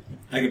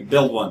I could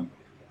build one.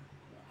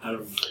 Out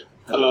of...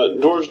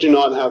 Dwarves do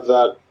not have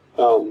that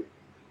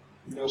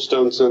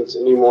stone sense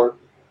anymore.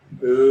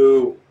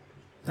 Boo.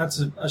 that's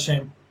a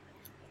shame.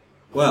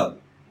 Well,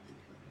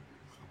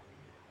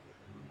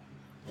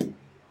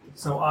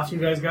 So off you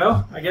guys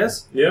go, I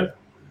guess. Yeah.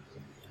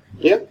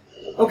 Yeah.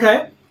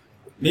 Okay.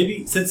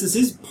 maybe, since this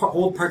is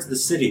old parts of the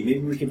city, maybe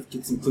we can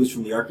get some clues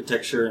from the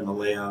architecture and the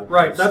layout.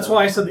 Right. That's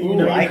why I said that you Ooh,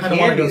 know you I kind of can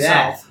want to go do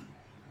that.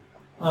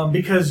 south.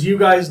 Because you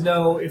guys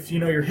know, if you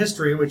know your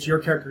history, which your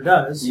character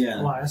does,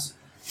 Yeah. Elias,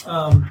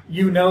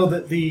 you know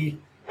that the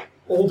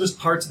oldest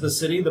parts of the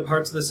city, the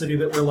parts of the city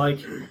that were like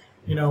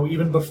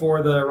even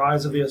before the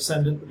rise of the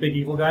Ascendant, the big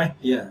evil guy,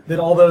 Yeah. that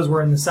all those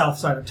were in the south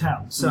side of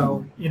town.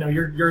 So,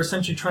 you're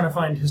essentially trying to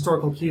find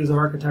historical cues of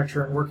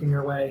architecture and working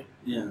your way.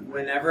 Yeah.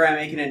 Whenever I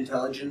make an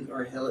intelligence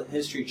or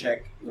history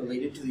check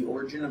related to the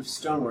origin of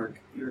stonework,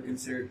 you are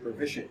considered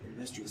proficient in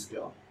history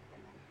skill.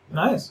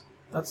 Nice.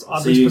 That's So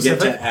oddly you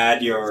specific. get to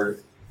add your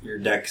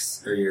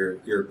dex or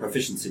your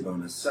proficiency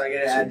bonus. So I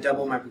get to add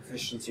double my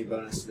proficiency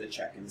bonus to the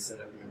check instead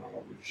of my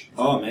normal proficiency.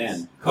 Oh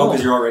man. Cool. Oh,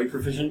 because you're already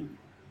proficient?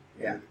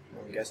 Yeah,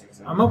 I'm guessing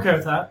so. I'm okay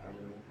with that.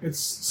 It's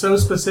so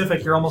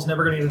specific, you're almost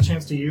never going to get a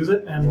chance to use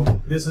it,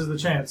 and this is the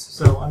chance,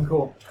 so I'm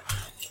cool.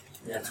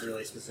 Yeah, it's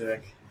really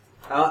specific.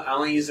 I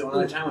only used it one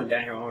other time when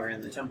down here when we were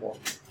in the temple.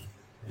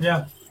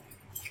 Yeah.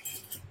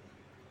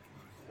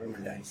 Where are my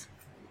dice?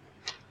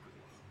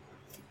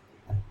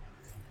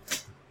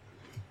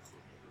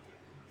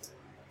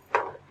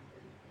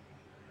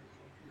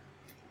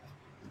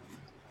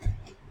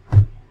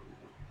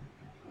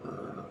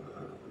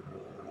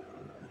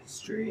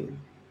 History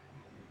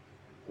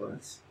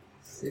plus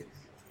 6.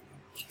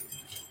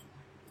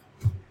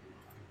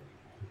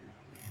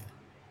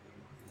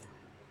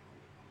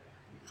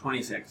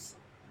 $26.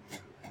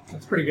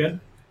 That's pretty good.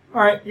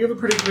 Alright, you have a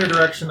pretty clear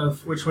direction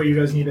of which way you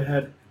guys need to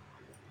head.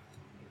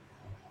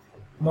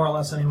 More or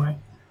less, anyway.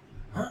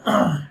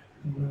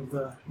 Move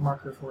the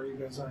marker for where you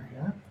guys are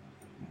here.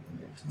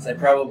 So I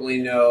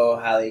probably know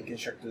how they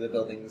constructed the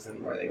buildings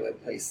and where they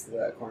would place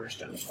the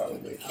cornerstones,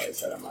 probably how they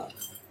set them up.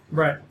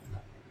 Right.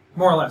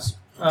 More or less.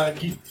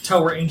 You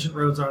tell where ancient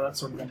roads are, that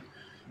sort of thing.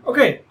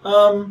 Okay,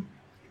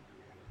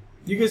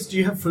 you guys, do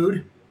you have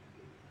food?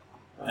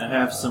 I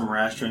have some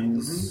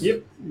rations.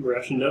 Yep,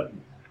 rationed up.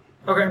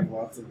 Okay.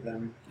 Lots of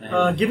them.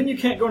 And Given you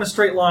can't go in a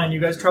straight line, you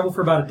guys travel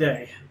for about a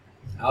day.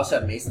 I also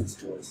have mason's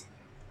tools.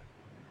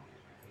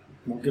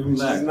 we'll give them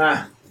Which is back.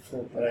 not,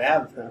 but I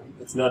have them.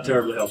 It's not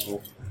terribly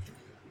helpful.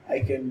 I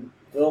can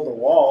build a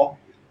wall.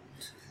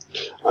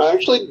 I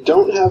actually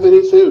don't have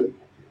any food.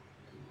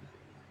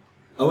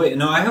 Oh wait,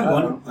 no, I have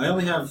one. I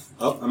only have.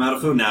 Oh, I'm out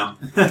of food now.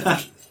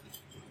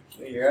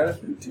 Wait, you're out of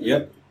food too?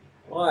 Yep.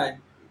 Why?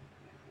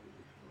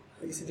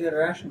 You said you had a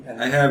ration pack.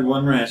 I had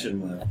one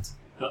ration left.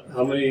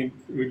 How many?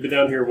 We've been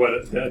down here, what,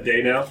 a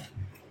day now?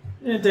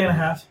 A day and a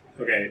half.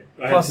 Okay.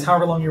 Plus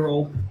however long you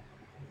rolled.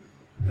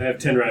 I have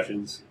 10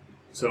 rations.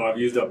 So I've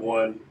used up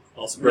one.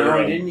 I'll spread No,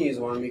 around. we didn't use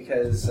one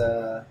because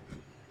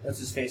what's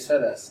his face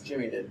fed us.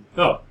 Jimmy did.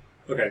 Oh,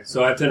 okay.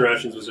 So I have 10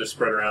 rations, which I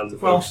spread around to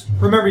Well, folks.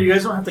 remember, you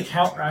guys don't have to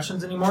count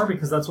rations anymore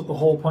because that's what the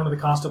whole point of the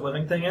cost of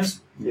living thing is.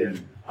 Yeah.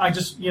 I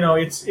just,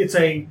 it's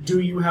a do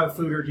you have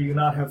food or do you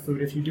not have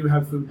food? If you do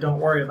have food, don't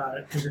worry about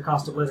it because your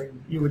cost of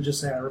living, you would just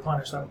say I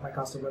replenish that with my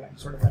cost of living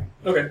sort of thing.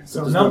 Okay.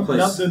 So there's no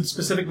place- the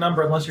specific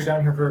number, unless you're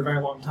down here for a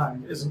very long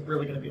time, isn't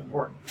really going to be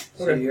important.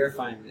 So Okay. you're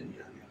fine then.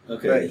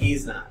 Okay. But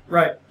he's not.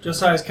 Right.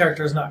 Josiah's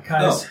character is not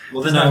Kai's. Oh,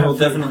 well does then not I have will food.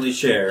 definitely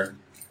share.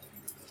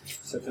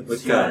 So it With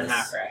puts you on guys.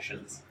 half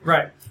rations.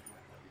 Right.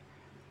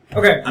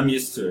 Okay. I'm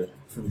used to it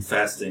from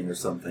fasting or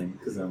something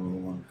because I'm a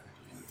monk.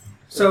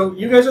 So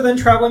you guys are then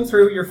traveling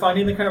through. You're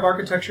finding the kind of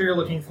architecture you're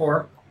looking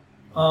for.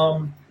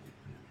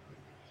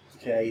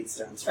 Okay, I eat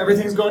stones.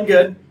 Everything's going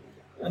good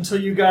until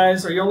you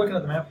guys. Are you all looking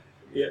at the map?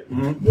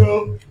 Mm-hmm.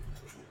 No.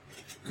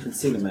 I can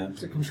see the map.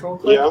 Is it control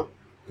click? Yeah.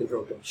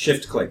 Control click.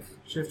 Shift click.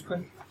 Shift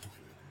click.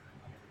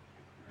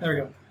 There we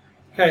go.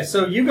 Okay,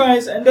 so you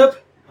guys end up.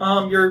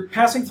 You're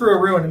passing through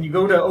a ruin, and you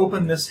go to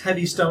open this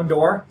heavy stone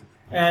door,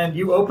 and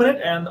you open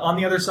it, and on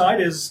the other side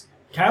is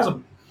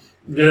chasm.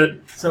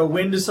 Good. So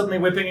wind is suddenly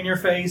whipping in your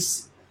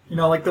face.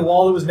 Like the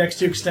wall that was next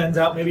to you extends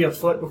out maybe a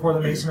foot before the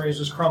masonry is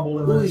just crumbled,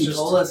 and then Who it's just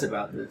told us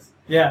about this?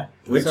 yeah.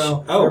 Which?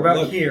 So Oh, we're about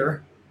look.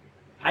 here,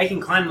 I can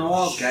climb the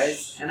walls,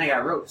 guys, and I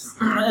got ropes.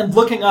 and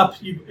looking up,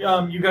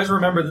 you guys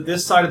remember that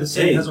this side of the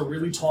city Hey. has a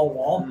really tall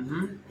wall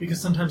Mm-hmm.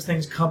 because sometimes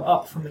things come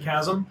up from the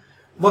chasm.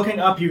 Looking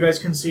up, you guys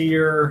can see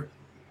your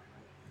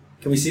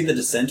Can we see the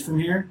descent from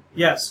here?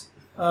 yes.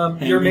 You're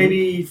Hanging.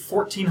 maybe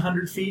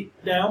 1,400 feet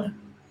down.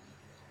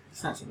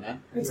 It's not so bad.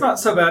 It's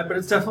not so bad, but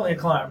it's definitely a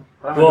climb.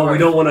 Well, we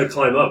don't want to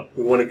climb up.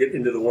 We want to get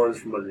into the worms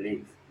from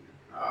underneath.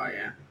 Oh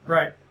yeah.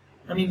 Right.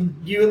 I mean,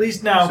 you at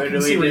least now So can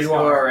do see we where just you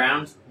go are.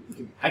 around?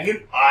 I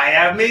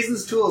have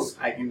Mason's tools.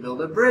 I can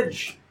build a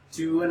bridge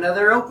to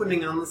another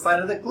opening on the side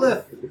of the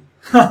cliff.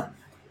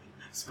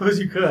 Suppose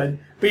you could.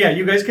 But yeah,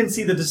 you guys can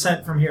see the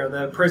descent from here,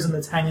 the prison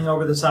that's hanging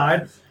over the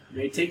side.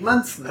 May take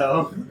months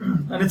though.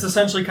 And it's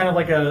essentially kind of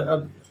like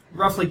a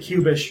roughly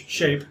cubish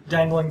shape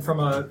dangling from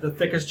the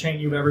thickest chain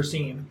you've ever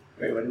seen.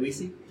 Wait, what do we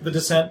see? The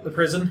descent, the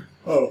prison.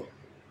 Oh.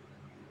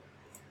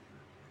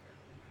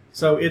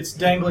 So it's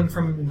dangling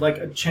from like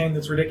a chain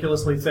that's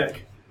ridiculously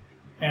thick.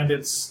 And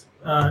it's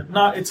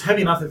it's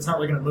heavy enough that it's not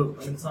really going to move.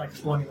 I mean, it's not like it's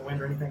blowing in the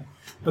wind or anything.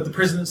 But the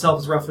prison itself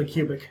is roughly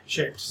cubic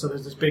shaped. So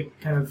there's this big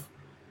kind of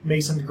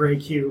masoned gray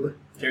cube.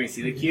 Can we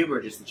see the cube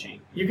or just the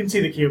chain? You can see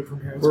the cube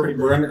from here. It's We're, pretty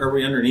big. we're under, are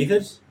we underneath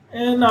it?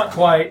 And not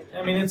quite.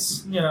 I mean, it's,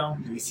 Do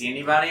we see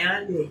anybody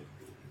on it?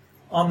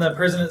 on the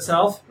prison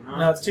itself. Uh-huh.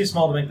 No, it's too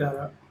small to make that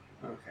out.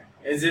 Okay.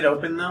 Is it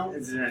open though?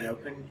 Is it an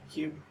open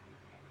cube?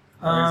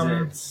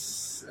 Or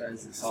is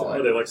it Are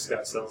solid? they like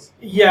sky cells?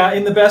 Yeah,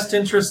 in the best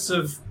interests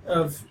of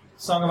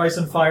Song of Ice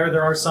and Fire,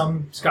 there are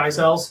some sky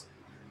cells.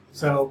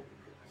 So,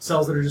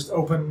 cells that are just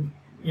open,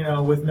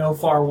 with no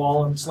far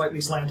wall and slightly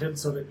slanted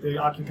so that the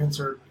occupants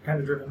are kind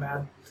of driven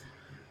mad.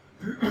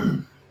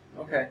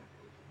 Okay.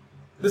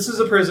 This is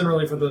a prison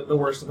really for the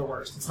worst of the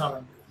worst. It's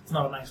not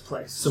a nice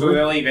place. So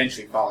they'll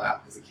eventually fall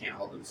out because they can't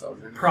hold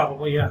themselves in.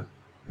 Probably, yeah.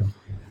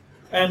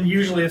 And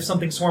usually if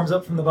something swarms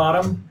up from the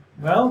bottom,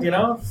 well,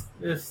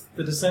 if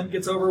the descent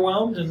gets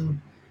overwhelmed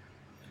and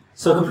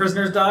So the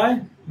prisoners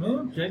die,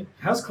 well, okay,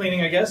 house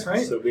cleaning, I guess,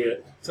 right? So be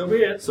it. So be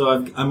it.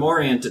 So I'm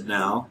oriented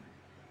now,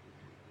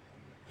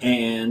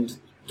 and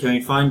can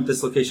we find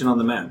this location on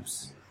the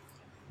maps?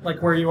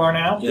 Like where you are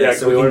now? Yeah,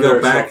 so can we we can order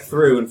go back ourselves?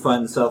 through and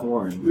find the South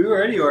Warren. We were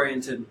already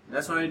oriented.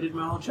 That's what I did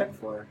my whole check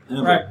for.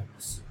 Yeah, Right.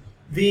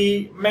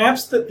 The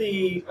maps that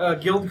the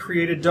guild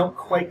created don't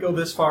quite go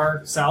this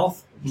far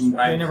south. They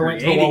never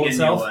went to the wall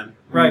itself.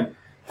 Right.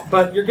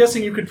 But you're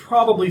guessing you could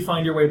probably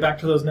find your way back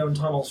to those known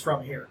tunnels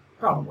from here.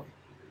 Probably.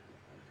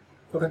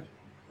 Okay.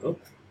 Well,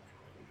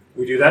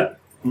 we do that?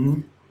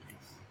 Mm-hmm.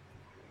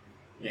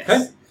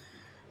 Yes.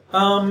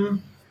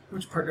 Okay.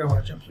 Which part do I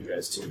want to jump you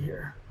guys to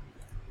here?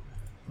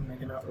 I'm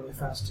making it out really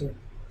fast too.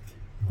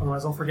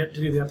 Otherwise, I'll forget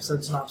to do the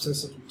episode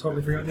synopsis and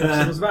totally forget what the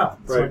episode is about.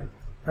 So Right.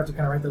 I have to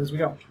kind of write that as we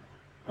go.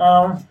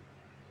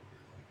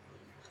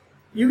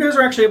 You guys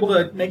are actually able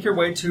to make your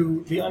way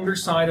to the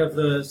underside of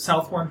the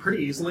South Horn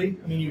pretty easily.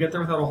 I mean, you get there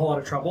without a whole lot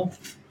of trouble.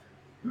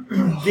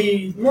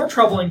 The more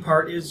troubling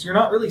part is you're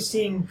not really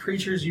seeing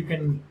creatures you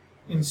can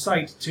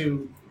incite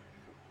to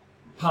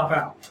pop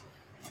out.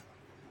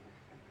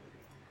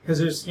 Because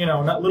there's,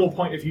 that little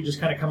point if you just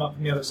kind of come up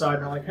from the other side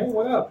and are like, hey,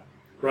 what up?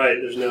 Right,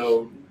 there's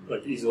no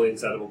easily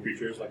incitable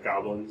creatures like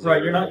goblins.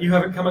 Right, or- you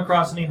haven't come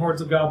across any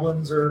hordes of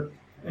goblins or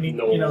any,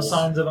 Gnolls.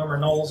 signs of them or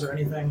gnolls or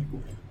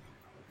anything.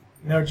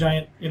 No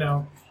giant,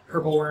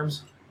 purple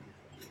worms.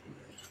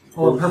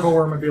 Well, a purple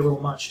worm would be a little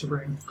much to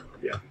bring.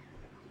 Yeah.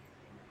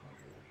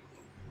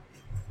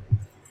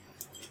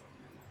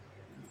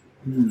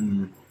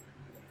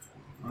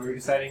 What are we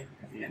deciding?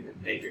 At the end of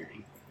the day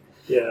journey.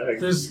 Yeah.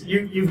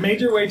 You've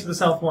made your way to the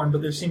South Horn,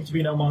 but there seem to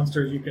be no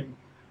monsters you can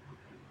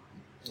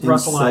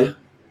rustle Insight. up.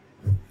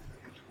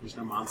 There's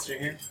no monster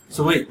here.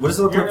 So wait, what does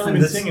it look You like haven't from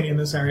really been this? seeing any in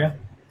this area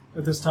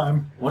at this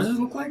time. What does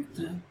it look like?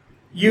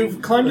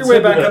 You've climbed your Let's way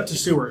look back it up. up to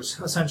sewers,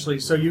 essentially.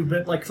 So you've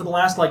been, for the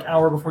last,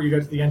 hour before you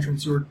got to the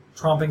entrance, you were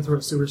tromping through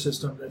a sewer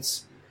system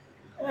that's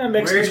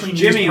mixed Where's between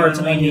Jimmy used parts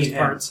when and we need unused him?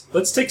 parts.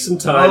 Let's take some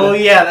time. Oh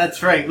yeah,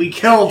 that's right. We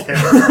killed him.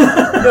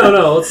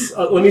 No. Let's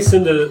let me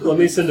send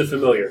a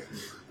familiar.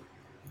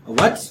 A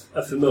what?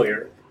 A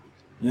familiar.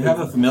 You have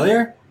a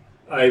familiar?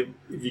 If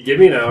you give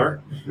me an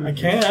hour, I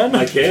can.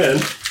 I can.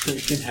 You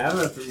can have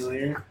a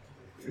familiar.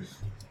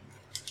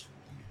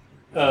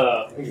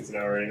 I think it's an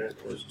hour anyway.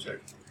 Let's check.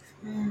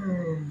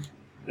 And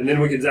then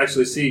we can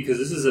actually see, because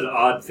this is an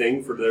odd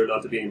thing for there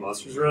not to be any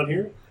monsters around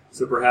here.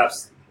 So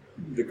perhaps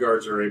the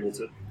guards are able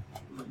to.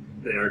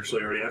 They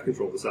actually already have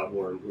control of the South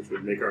Warren, which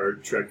would make our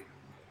trek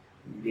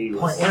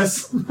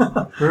meaningless.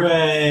 Pointless.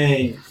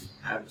 Hooray!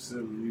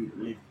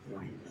 Absolutely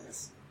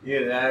pointless.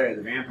 Either that or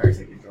the vampires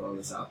take control of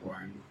the South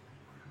Warren.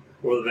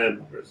 Or the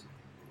vampires.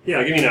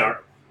 Yeah, give me an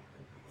hour.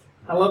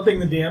 I love being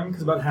the DM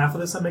because about half of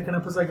this I'm making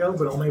up as I go,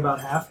 but only about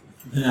half.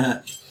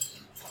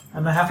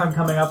 And the half I'm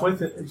coming up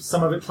with,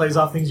 some of it plays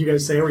off things you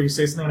guys say, where you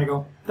say something and I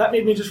go, that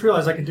made me just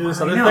realize I could do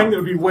this I other know. thing that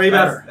would be way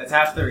better. That's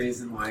half the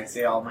reason why I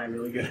say all my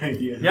really good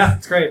ideas. Yeah,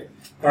 it's great.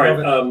 All right,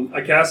 Love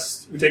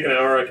we take an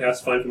hour, I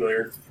cast Find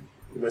Familiar.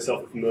 Give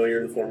myself a familiar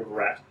in the form of a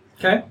rat.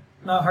 Okay,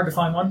 not hard to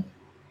find one.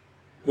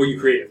 Well, you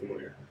create a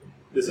familiar.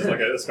 This is like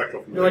a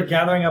spectral You're familiar. like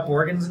gathering up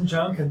organs and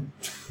junk, and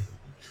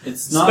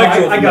It's not.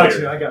 Spectral I got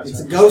familiar. you. I got you. It's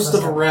a ghost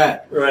of a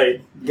rat.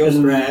 Right. Ghost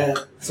And rat.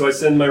 So I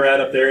send my rat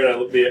up there, and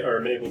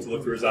I'm able to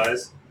look through his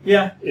eyes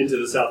Yeah. into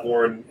the South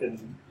Warren,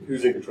 and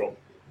who's in control?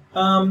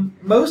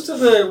 Most of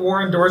the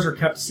Warren doors are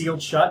kept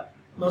sealed shut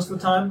most of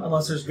the time,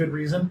 unless there's good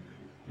reason,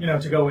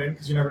 to go in,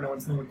 because you never know when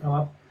something would come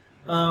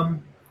up.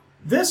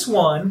 This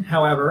one,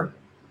 however,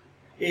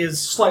 is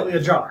slightly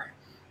ajar.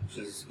 Which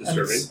is And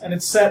disturbing.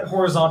 it's set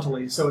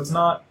horizontally, so it's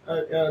not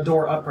a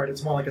door upright.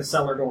 It's more like a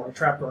cellar door, a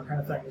trapdoor kind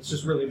of thing. It's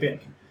just really big.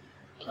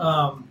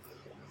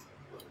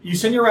 You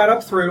send your rat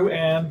up through,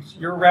 and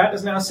your rat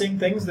is now seeing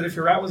things that if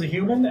your rat was a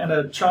human and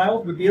a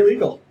child would be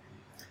illegal.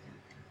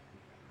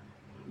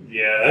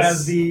 Yes.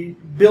 As the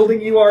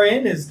building you are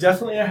in is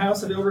definitely a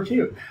house of ill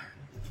repute.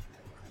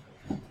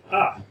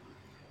 Ah.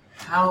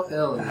 How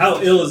ill?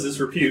 How ill is this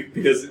repute?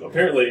 Because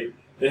apparently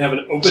they have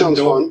an Sounds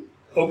fun.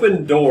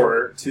 open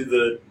door to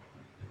the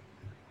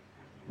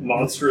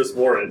monstrous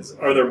Warrens.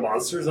 Are there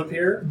monsters up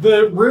here?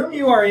 The room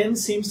you are in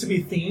seems to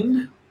be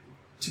themed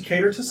to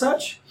cater to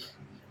such.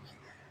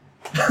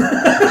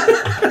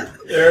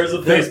 There's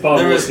a face palm,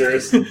 there was-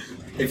 listeners.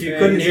 If you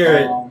couldn't hear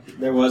it,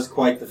 there was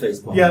quite the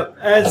facepalm. Yeah,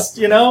 as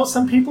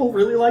some people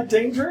really like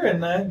danger,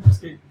 and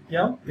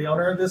the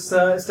owner of this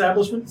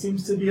establishment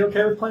seems to be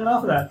okay with playing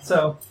off of that.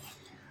 So,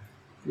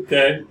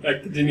 Okay, I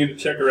continue to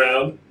check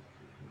around.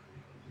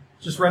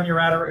 Just run your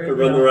rat around.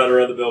 Run the rat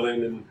around the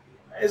building and.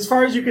 As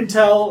far as you can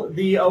tell,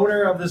 the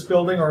owner of this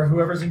building, or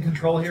whoever's in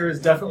control here, is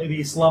definitely the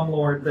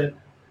slumlord that,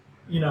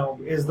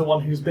 is the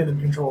one who's been in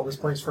control of this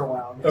place for a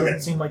while. It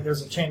doesn't seem like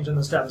there's a change in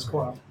the status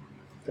quo.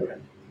 Okay.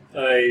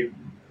 I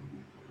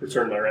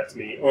return my rat to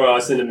me, or I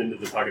send him into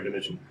the pocket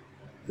dimension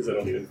because I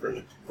don't need him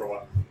for a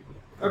while.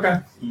 Okay.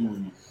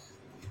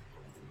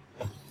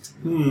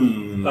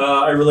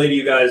 I relay to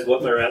you guys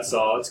what my rat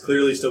saw. It's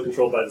clearly still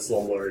controlled by the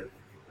slumlord.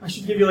 I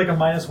should give you like a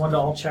 -1 to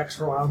all checks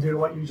for a while due to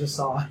what you just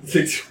saw.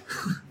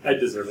 I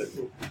deserve it.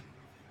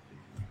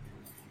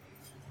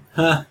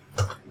 Huh.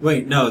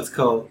 Wait, no, it's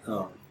called...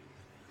 Oh.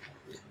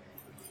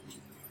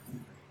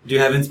 Do you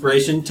have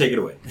inspiration? Take it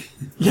away.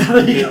 Yeah,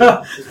 there you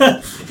go.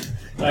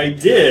 I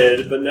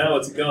did, but now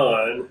it's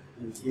gone.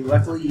 You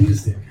luckily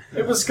used it.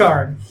 It was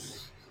scarred.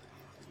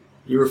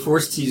 You were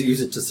forced to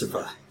use it to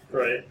survive.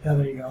 Right. Yeah,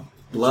 there you go.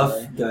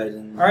 Bluff,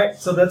 guidance. Alright,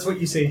 so that's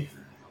what you see.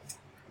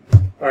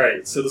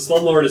 Alright, so the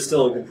slumlord is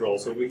still in control,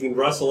 so if we can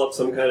rustle up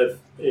some kind of,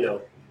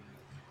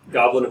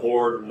 goblin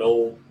horde or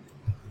gnoll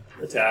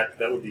attack,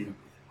 that would be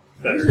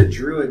There's better. a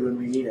druid when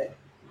we need it.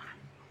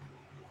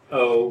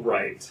 Oh,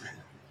 right.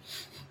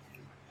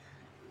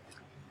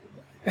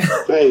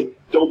 Hey,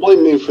 don't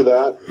blame me for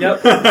that.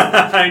 Yep.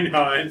 I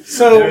know it.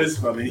 So, It was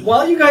funny.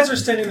 while you guys are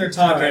standing there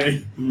talking,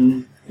 Okay.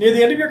 near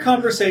the end of your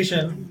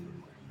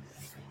conversation,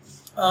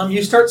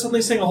 you start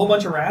suddenly seeing a whole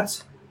bunch of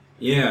rats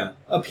Yeah.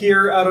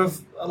 appear out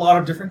of a lot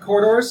of different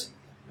corridors,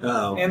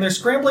 Uh-oh. and they're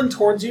scrambling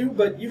towards you,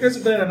 but you guys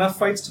have been in enough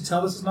fights to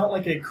tell this is not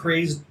like a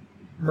crazed,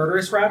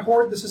 murderous rat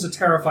horde. This is a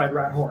terrified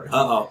rat horde.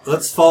 Uh-oh.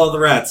 Let's follow the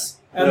rats.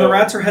 And the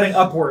rats are heading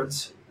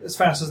upwards as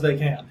fast as they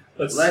can.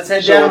 Let's Head So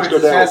let's downwards go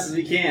as down. fast as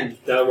we can.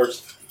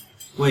 downwards.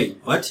 Wait,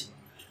 what?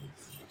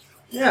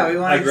 Yeah, we I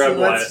want to grabbed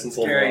see Elias what's and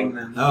told carrying him.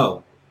 them.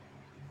 Oh.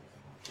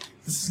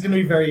 This is going to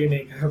be very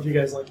unique. I hope you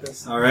guys like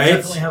this. All right. I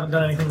definitely haven't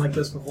done anything like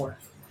this before.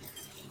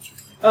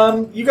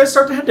 You guys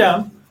start to head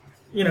down.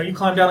 You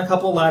climb down a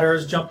couple of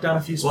ladders, jump down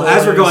a few Well,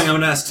 as we're spillways. going, I'm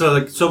going to ask,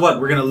 so what?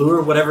 We're going to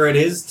lure whatever it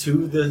is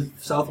to the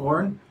South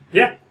Warren?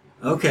 Yeah.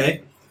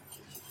 Okay.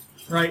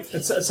 Right,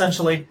 it's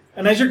essentially.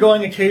 And as you're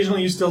going,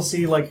 occasionally you still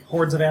see like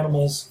hordes of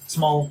animals,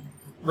 small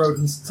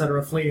rodents,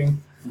 etc.,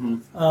 fleeing.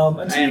 Mhm.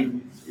 And I so you-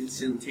 am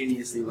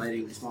instantaneously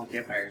lighting small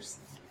campfires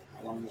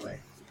along the way.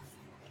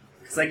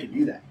 Because I could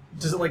do that.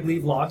 does it like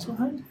leave logs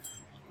behind?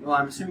 Well,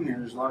 I'm assuming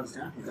there's logs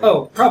down here.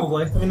 Oh,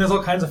 probably. I mean, there's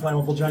all kinds of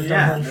flammable junk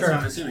yeah, down that's here. what I'm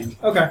Sure. assuming.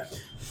 Okay.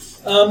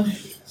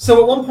 So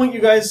at one point,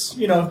 you guys,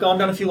 have gone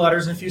down a few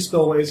ladders and a few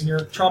spillways, and you're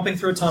tromping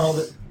through a tunnel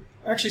that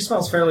actually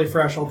smells fairly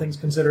fresh, all things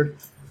considered.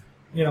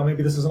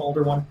 Maybe this is an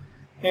older one.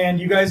 And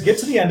you guys get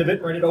to the end of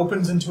it, right? It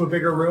opens into a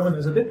bigger room, and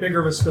there's a bit bigger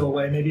of a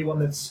spillway, maybe one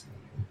that's,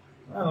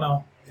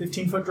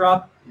 15-foot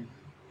drop.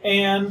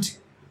 And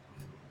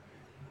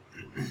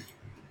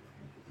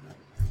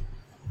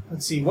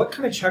let's see, what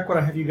kind of check would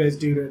I have you guys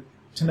do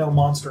to know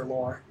monster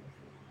lore?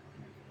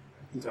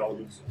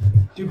 Intelligence.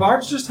 Do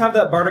bards just have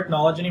that bardic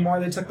knowledge anymore?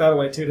 They took that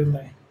away too, didn't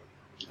they?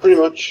 Pretty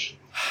much.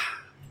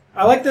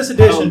 I like this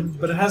edition,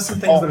 but it has some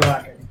things that are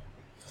lacking.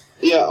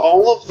 Yeah,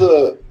 all of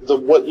the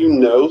what you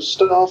know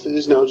stuff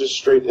is now just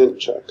straight int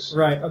checks.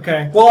 Right,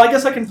 okay. Well, I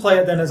guess I can play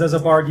it then as a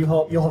bard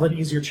you'll have an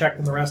easier check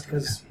than the rest,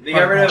 because... They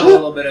got rid of a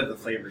little bit of the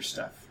flavor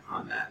stuff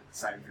on that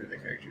side for the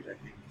characters, I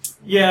think.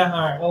 Yeah,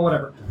 alright, well,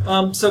 whatever.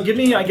 So give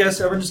me, I guess,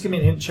 everyone just give me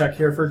an int check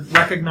here for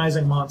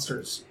recognizing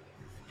monsters.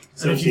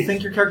 And if you 17.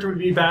 think your character would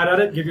be bad at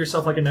it, give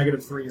yourself like a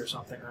 -3 or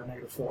something, or a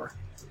 -4.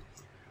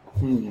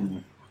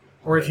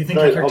 Or if you think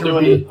your Alright, character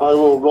would be... I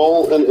will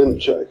roll an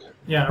int check.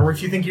 Yeah, or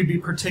if you think you'd be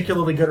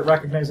particularly good at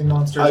recognizing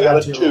monsters... I got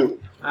add a to your roll. 2.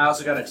 I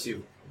also got a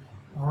 2.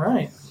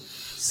 Alright,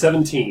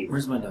 17.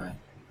 Where's my die?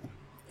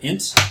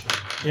 Int?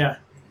 yeah.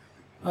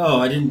 Oh,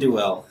 I didn't do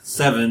well.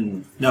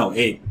 7. No,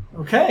 8.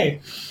 Okay.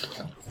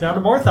 Down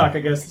to Morthok, I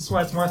guess. This is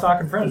why it's Morthok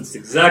and Friends. That's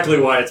exactly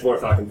why it's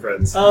Morthok and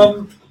Friends.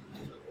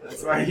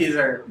 That's why he's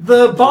our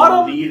The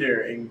bottom...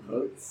 leader, in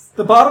quotes.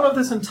 The bottom of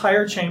this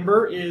entire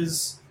chamber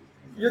is,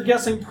 you're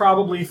guessing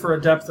probably for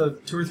a depth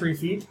of 2 or 3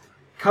 feet,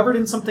 covered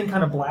in something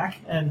kind of black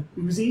and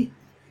oozy.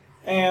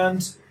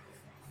 And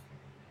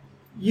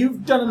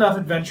you've done enough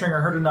adventuring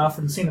or heard enough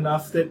and seen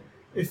enough that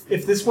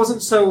if this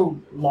wasn't so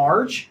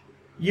large,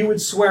 you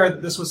would swear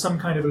that this was some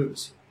kind of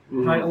ooze.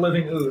 Right? A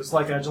living ooze,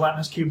 like a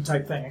gelatinous cube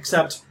type thing.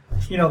 Except,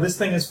 this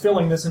thing is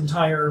filling this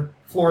entire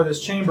floor of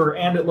this chamber,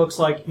 and it looks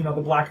like, the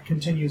black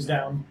continues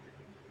down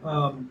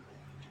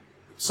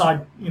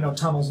side,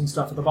 tunnels and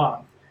stuff at the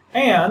bottom.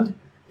 And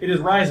it is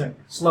rising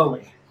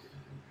slowly.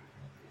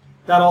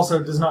 That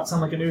also does not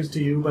sound like a ooze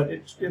to you, but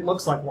it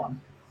looks like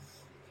one.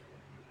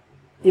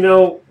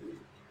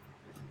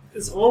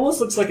 This almost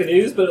looks like an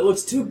ooze, but it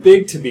looks too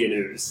big to be an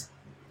ooze.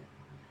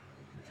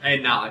 I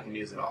did not like the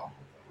news at all.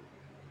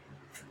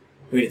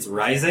 Wait, it's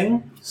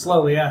rising?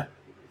 Slowly, yeah.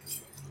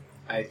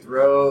 I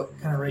throw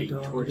Kind of a rate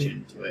torch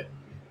into it.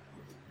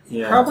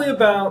 Yeah. Probably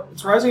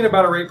it's rising at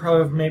about a rate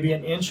probably of maybe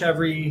an inch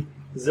every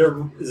Is there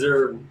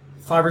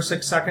 5 or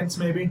 6 seconds,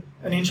 maybe.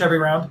 An inch every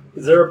round.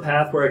 Is there a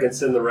path where I can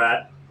send the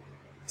rat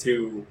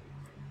to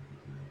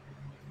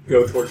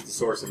go towards the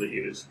source of the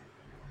ooze?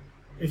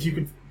 if you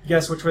could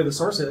guess which way the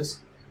source is.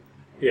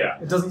 Yeah.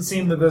 It doesn't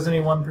seem that there's any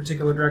one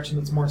particular direction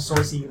that's more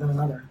sourcey than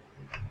another.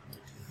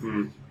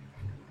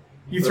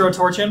 You throw a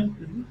torch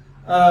in.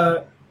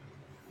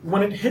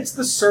 When it hits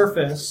the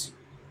surface,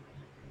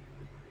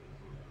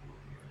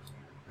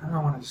 I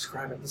don't want to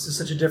describe it. This is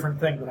such a different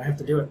thing that I have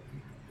to do it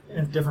in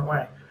a different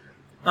way.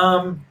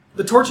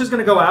 The torch is going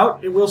to go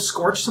out. It will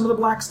scorch some of the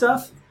black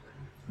stuff,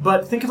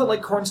 but think of it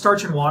like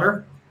cornstarch and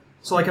water.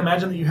 So, like,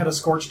 imagine that you had a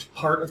scorched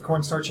part of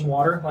cornstarch and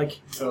water.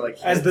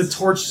 As the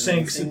torch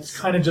sinks, it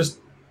kind of just,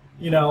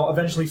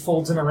 eventually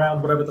folds in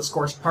around whatever the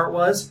scorched part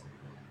was.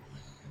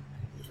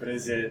 But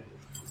is it...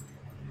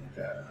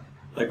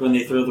 Like when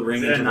they throw the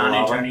ring is it into a the lava?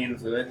 non-Newtonian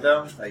fluid,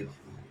 though? Like,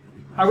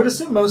 I would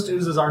assume most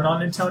oozes are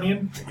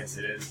non-Newtonian. I guess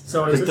it is.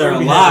 So Because it they're would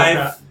be alive.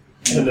 like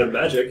that. And they're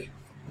magic.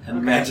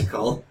 And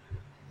magical.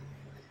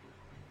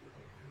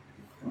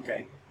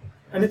 Okay.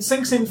 And it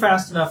sinks in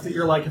fast enough that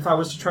you're like, if I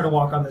was to try to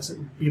walk on this, it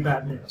would be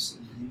bad news.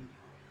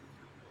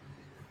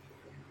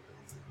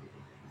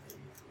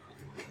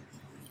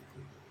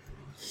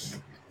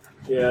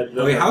 Yeah.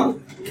 Wait, how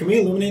can we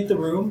illuminate the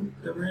room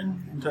that we're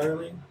in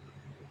entirely?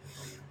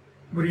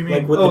 What do you mean?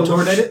 Like with oh, the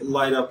torch illuminate it?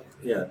 light up?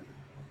 Yeah.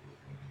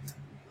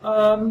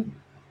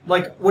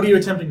 Like, what are you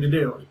attempting to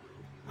do?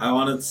 I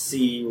want to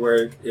see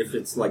if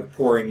it's like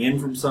pouring in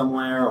from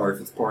somewhere or if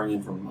it's pouring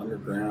in from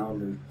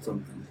underground or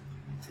something.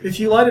 If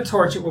you light a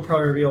torch, it will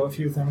probably reveal a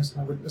few things,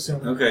 I would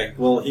assume. Okay,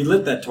 well, he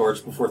lit that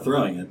torch before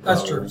throwing it.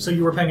 That's true. So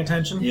you were paying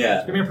attention?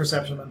 Yeah. Give me a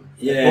perception then.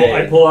 Yeah. Well,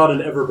 I pull out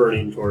an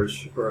ever-burning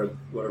torch, or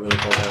whatever they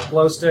call that.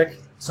 Glow stick,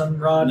 sun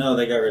rod. No,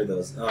 they got rid of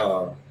those.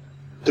 Oh.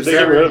 Didn't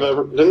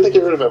they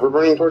get rid of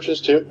ever-burning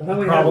torches too? I thought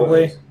we had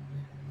Probably. one.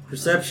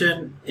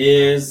 Perception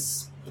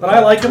is... But I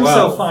like them,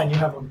 so 12. fine, you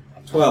have them.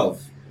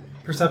 12.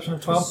 Perception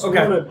of 12? Someone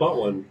Okay. had bought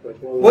one.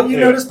 What you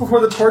notice before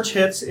the torch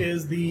hits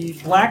is the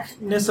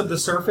blackness of the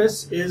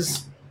surface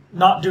is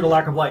not due to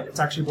lack of light.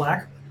 It's actually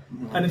black.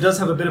 And it does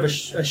have a bit of a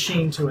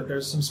sheen to it.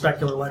 There's some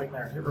specular lighting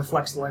there. It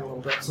reflects the light a little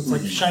bit. So it's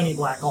like shiny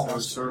black So it's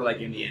almost. sort of like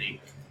Indian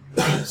ink.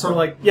 Sort of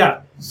like,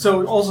 yeah.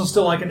 So also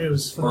still like an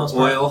ooze for the Or most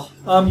part.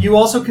 oil. You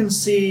also can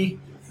see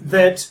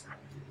that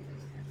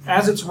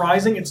as it's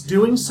rising, it's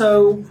doing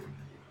so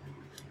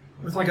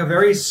with like a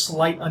very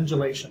slight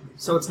undulation.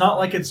 So it's not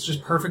like it's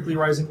just perfectly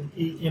rising,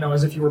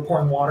 as if you were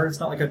pouring water. It's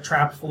not like a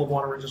trap full of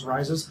water where it just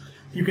rises.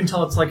 You can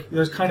tell it's like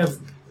there's kind of,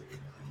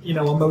 a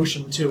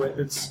motion to it.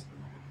 It's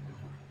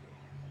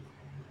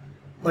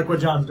like what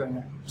John's doing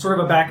there. Sort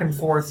of a back and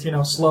forth,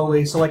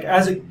 slowly. So like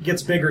as it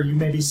gets bigger, you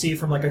maybe see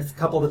from like a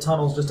couple of the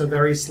tunnels just a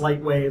very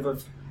slight wave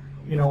of,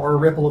 or a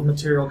ripple of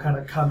material kind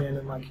of come in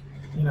and like,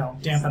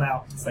 dampen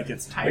out. It's like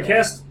it's I tidal.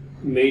 cast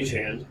Mage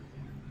Hand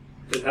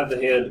and have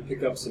the hand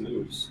pick up some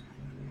ooze.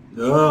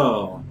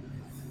 Oh.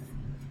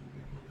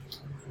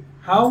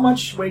 How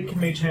much weight can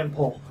Mage Hand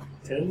pull?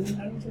 10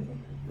 pounds, I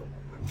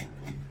think?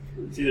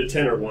 It's either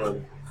 10 or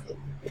 1.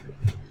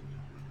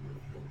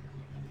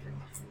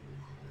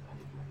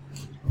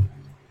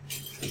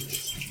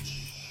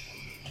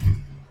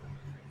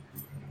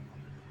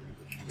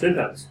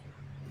 £10.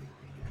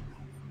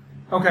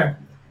 Okay.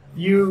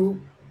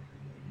 You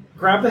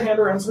grab the hand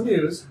around some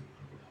ooze,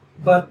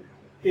 but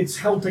it's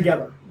held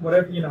together.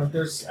 Whatever,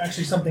 there's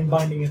actually something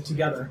binding it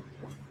together.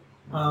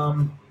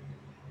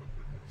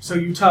 So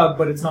you tug,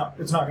 but it's not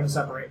going to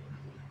separate.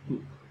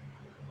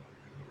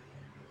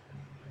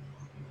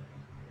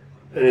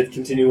 And it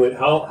continuing.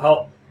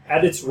 How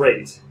at its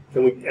rate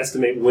can we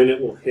estimate when it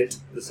will hit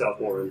the South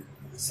Warren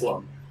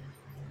slum?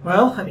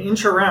 Well, an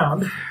inch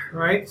around,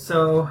 right?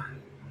 So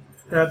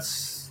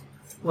that's,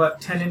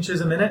 10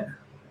 inches a minute?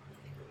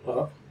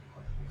 Uh-huh.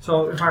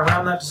 So if I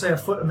round that to, say, a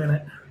foot a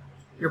minute,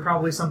 you're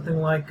probably something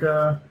like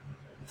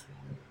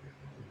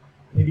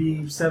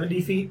maybe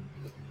 70 feet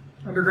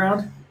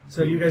underground.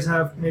 So you guys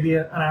have maybe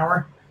an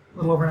hour, a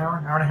little over an hour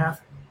and a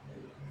half.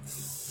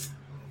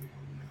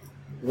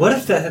 What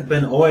if that had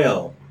been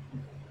oil?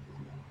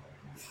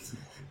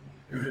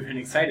 It would have been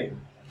exciting.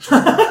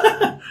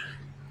 I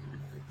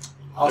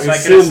Also, I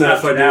could have assume that if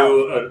snuffed I it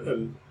out.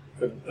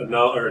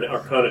 do an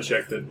Arcana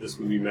check, that this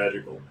would be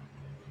magical.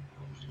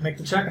 Make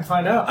the check and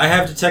find out. I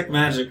have detect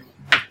magic.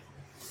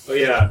 Oh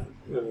yeah,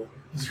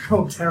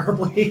 Roll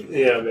terribly.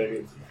 yeah,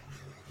 maybe.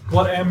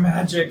 What am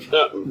magic?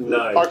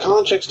 Nice.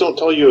 Arcana checks don't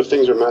tell you if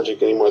things are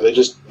magic anymore.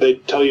 They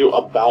tell you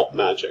about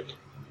magic.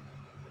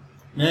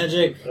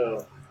 Magic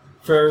Oh.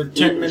 for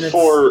 10 minutes.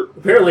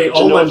 Apparently, To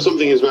all know my if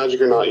something is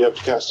magic or not, you have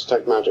to cast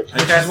detect magic. I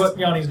Which is cast, what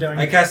Yanni's doing.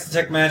 I cast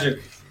detect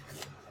magic.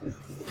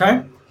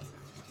 Okay.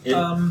 It,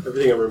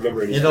 everything I'm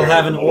remembering. Is It'll very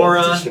have an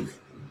aura. competition.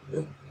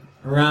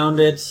 around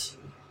it.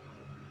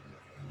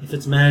 If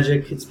it's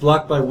magic, it's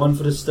blocked by 1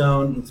 foot of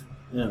stone.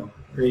 It's,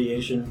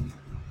 radiation.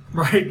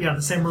 Right, yeah,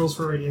 the same rules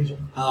for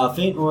radiation.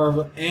 Faint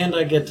orb, and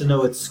I get to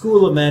know its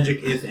school of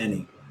magic, if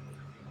any.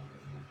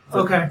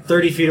 Okay.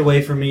 30 feet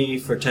away from me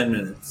for 10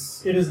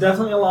 minutes. It is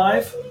definitely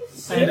alive,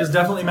 and it is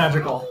definitely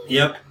magical.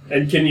 Yep.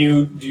 And do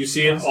you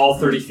see it all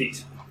 30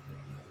 feet?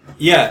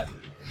 Yeah.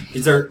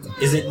 Is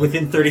it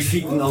within 30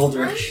 feet in all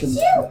directions?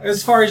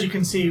 As far as you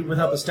can see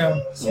without the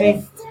stone.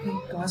 Hey,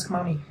 go ask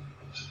Mommy.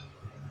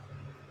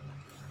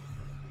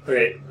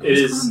 Okay, it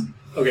is.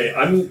 Okay,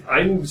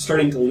 I'm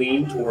starting to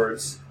lean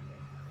towards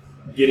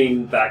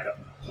getting backup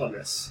on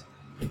this.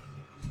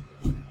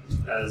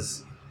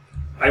 As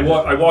I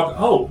walk.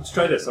 Oh, let's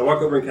try this. I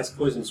walk over and cast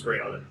poison spray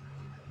on it.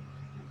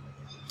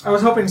 I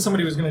was hoping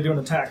somebody was going to do an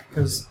attack,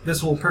 because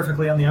this will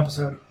perfectly end the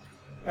episode.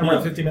 And we're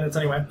at 50 minutes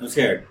anyway. I'm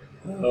scared.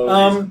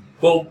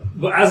 Well,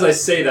 as I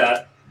say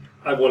that,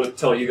 I want to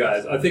tell you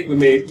guys, I think we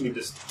may need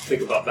to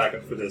think about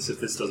backup for this if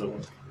this doesn't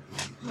work.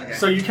 Okay.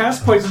 So you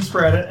cast poison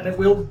spray at it, and it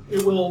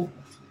will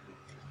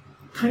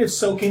kind of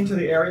soak into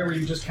the area where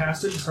you just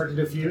cast it and start to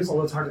diffuse,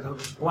 although it's hard to tell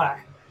if it's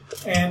black.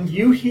 And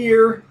you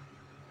hear...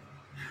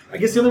 I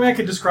guess the only way I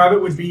could describe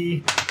it would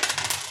be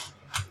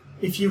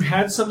if you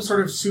had some sort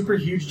of super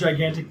huge,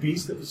 gigantic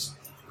beast that was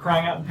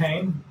crying out in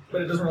pain,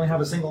 but it doesn't really have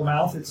a single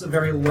mouth. It's a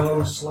very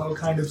low, slow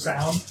kind of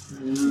sound.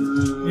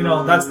 You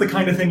know, that's the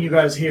kind of thing you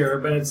guys hear,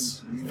 but it's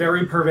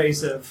very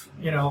pervasive.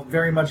 You know,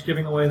 very much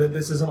giving away that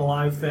this isn't a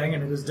live thing,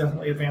 and it is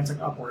definitely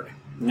advancing upward.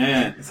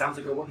 Yeah. It sounds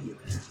like a whoopee.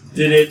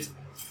 Did it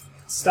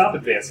stop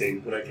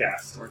advancing when I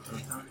cast?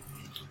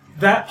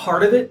 That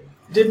part of it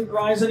didn't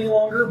rise any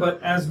longer, but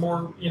as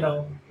more,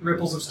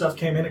 ripples of stuff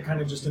came in, it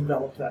kind of just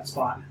enveloped that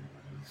spot.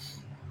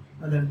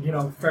 And then,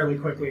 fairly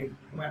quickly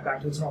went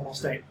back to its normal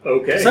state.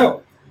 Okay.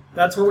 So,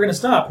 that's where we're going to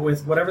stop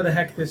with whatever the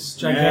heck this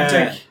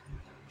gigantic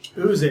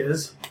ooze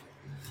is,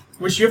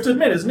 which you have to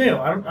admit is new.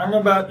 I don't know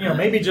about,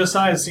 maybe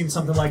Josiah's seen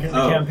something like it in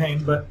the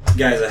campaign, but...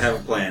 Guys, I have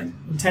a plan.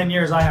 In 10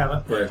 years, I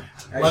haven't. But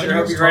I sure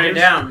hope you write it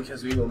down,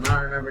 because we will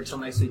not remember until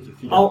next week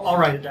if you don't. I'll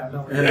write it down,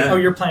 don't worry. Oh,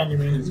 your plan, you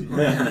mean? You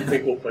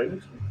think we'll play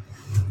it?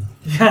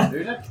 Yeah.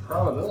 There's a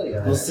probability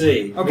of it. we'll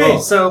see. Okay,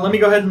 so let me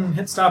go ahead and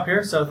hit stop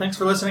here. So thanks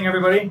for listening,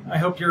 everybody. I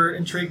hope you're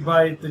intrigued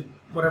by the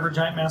whatever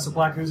giant mass of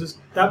black oozes.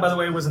 That, by the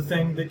way, was a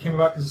thing that came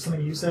about because of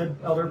something you said,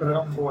 Elder, but I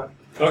don't remember what.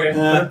 Okay.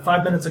 But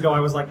 5 minutes ago,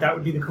 I was like, that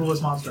would be the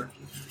coolest monster.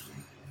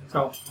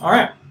 So, all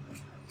right.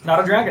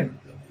 Not a dragon.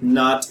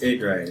 Not a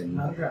dragon.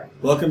 Not a dragon.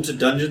 Welcome to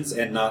Dungeons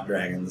and Not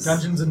Dragons.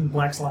 Dungeons and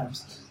Black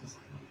Slimes.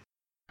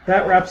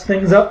 That wraps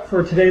things up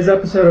for today's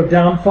episode of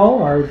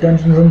Downfall, our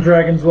Dungeons and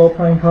Dragons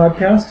role-playing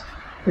podcast.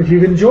 If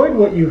you've enjoyed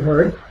what you've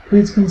heard,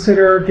 please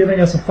consider giving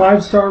us a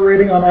 5-star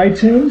rating on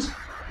iTunes,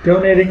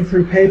 donating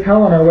through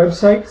PayPal on our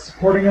website,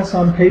 supporting us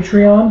on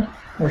Patreon,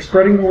 or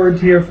spreading the word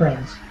to your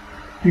friends.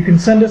 You can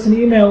send us an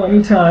email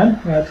anytime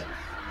at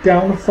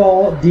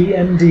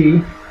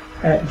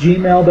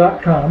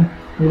downfalldnd@gmail.com.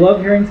 We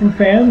love hearing from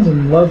fans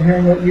and love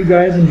hearing what you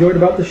guys enjoyed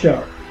about the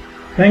show.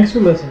 Thanks for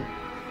listening.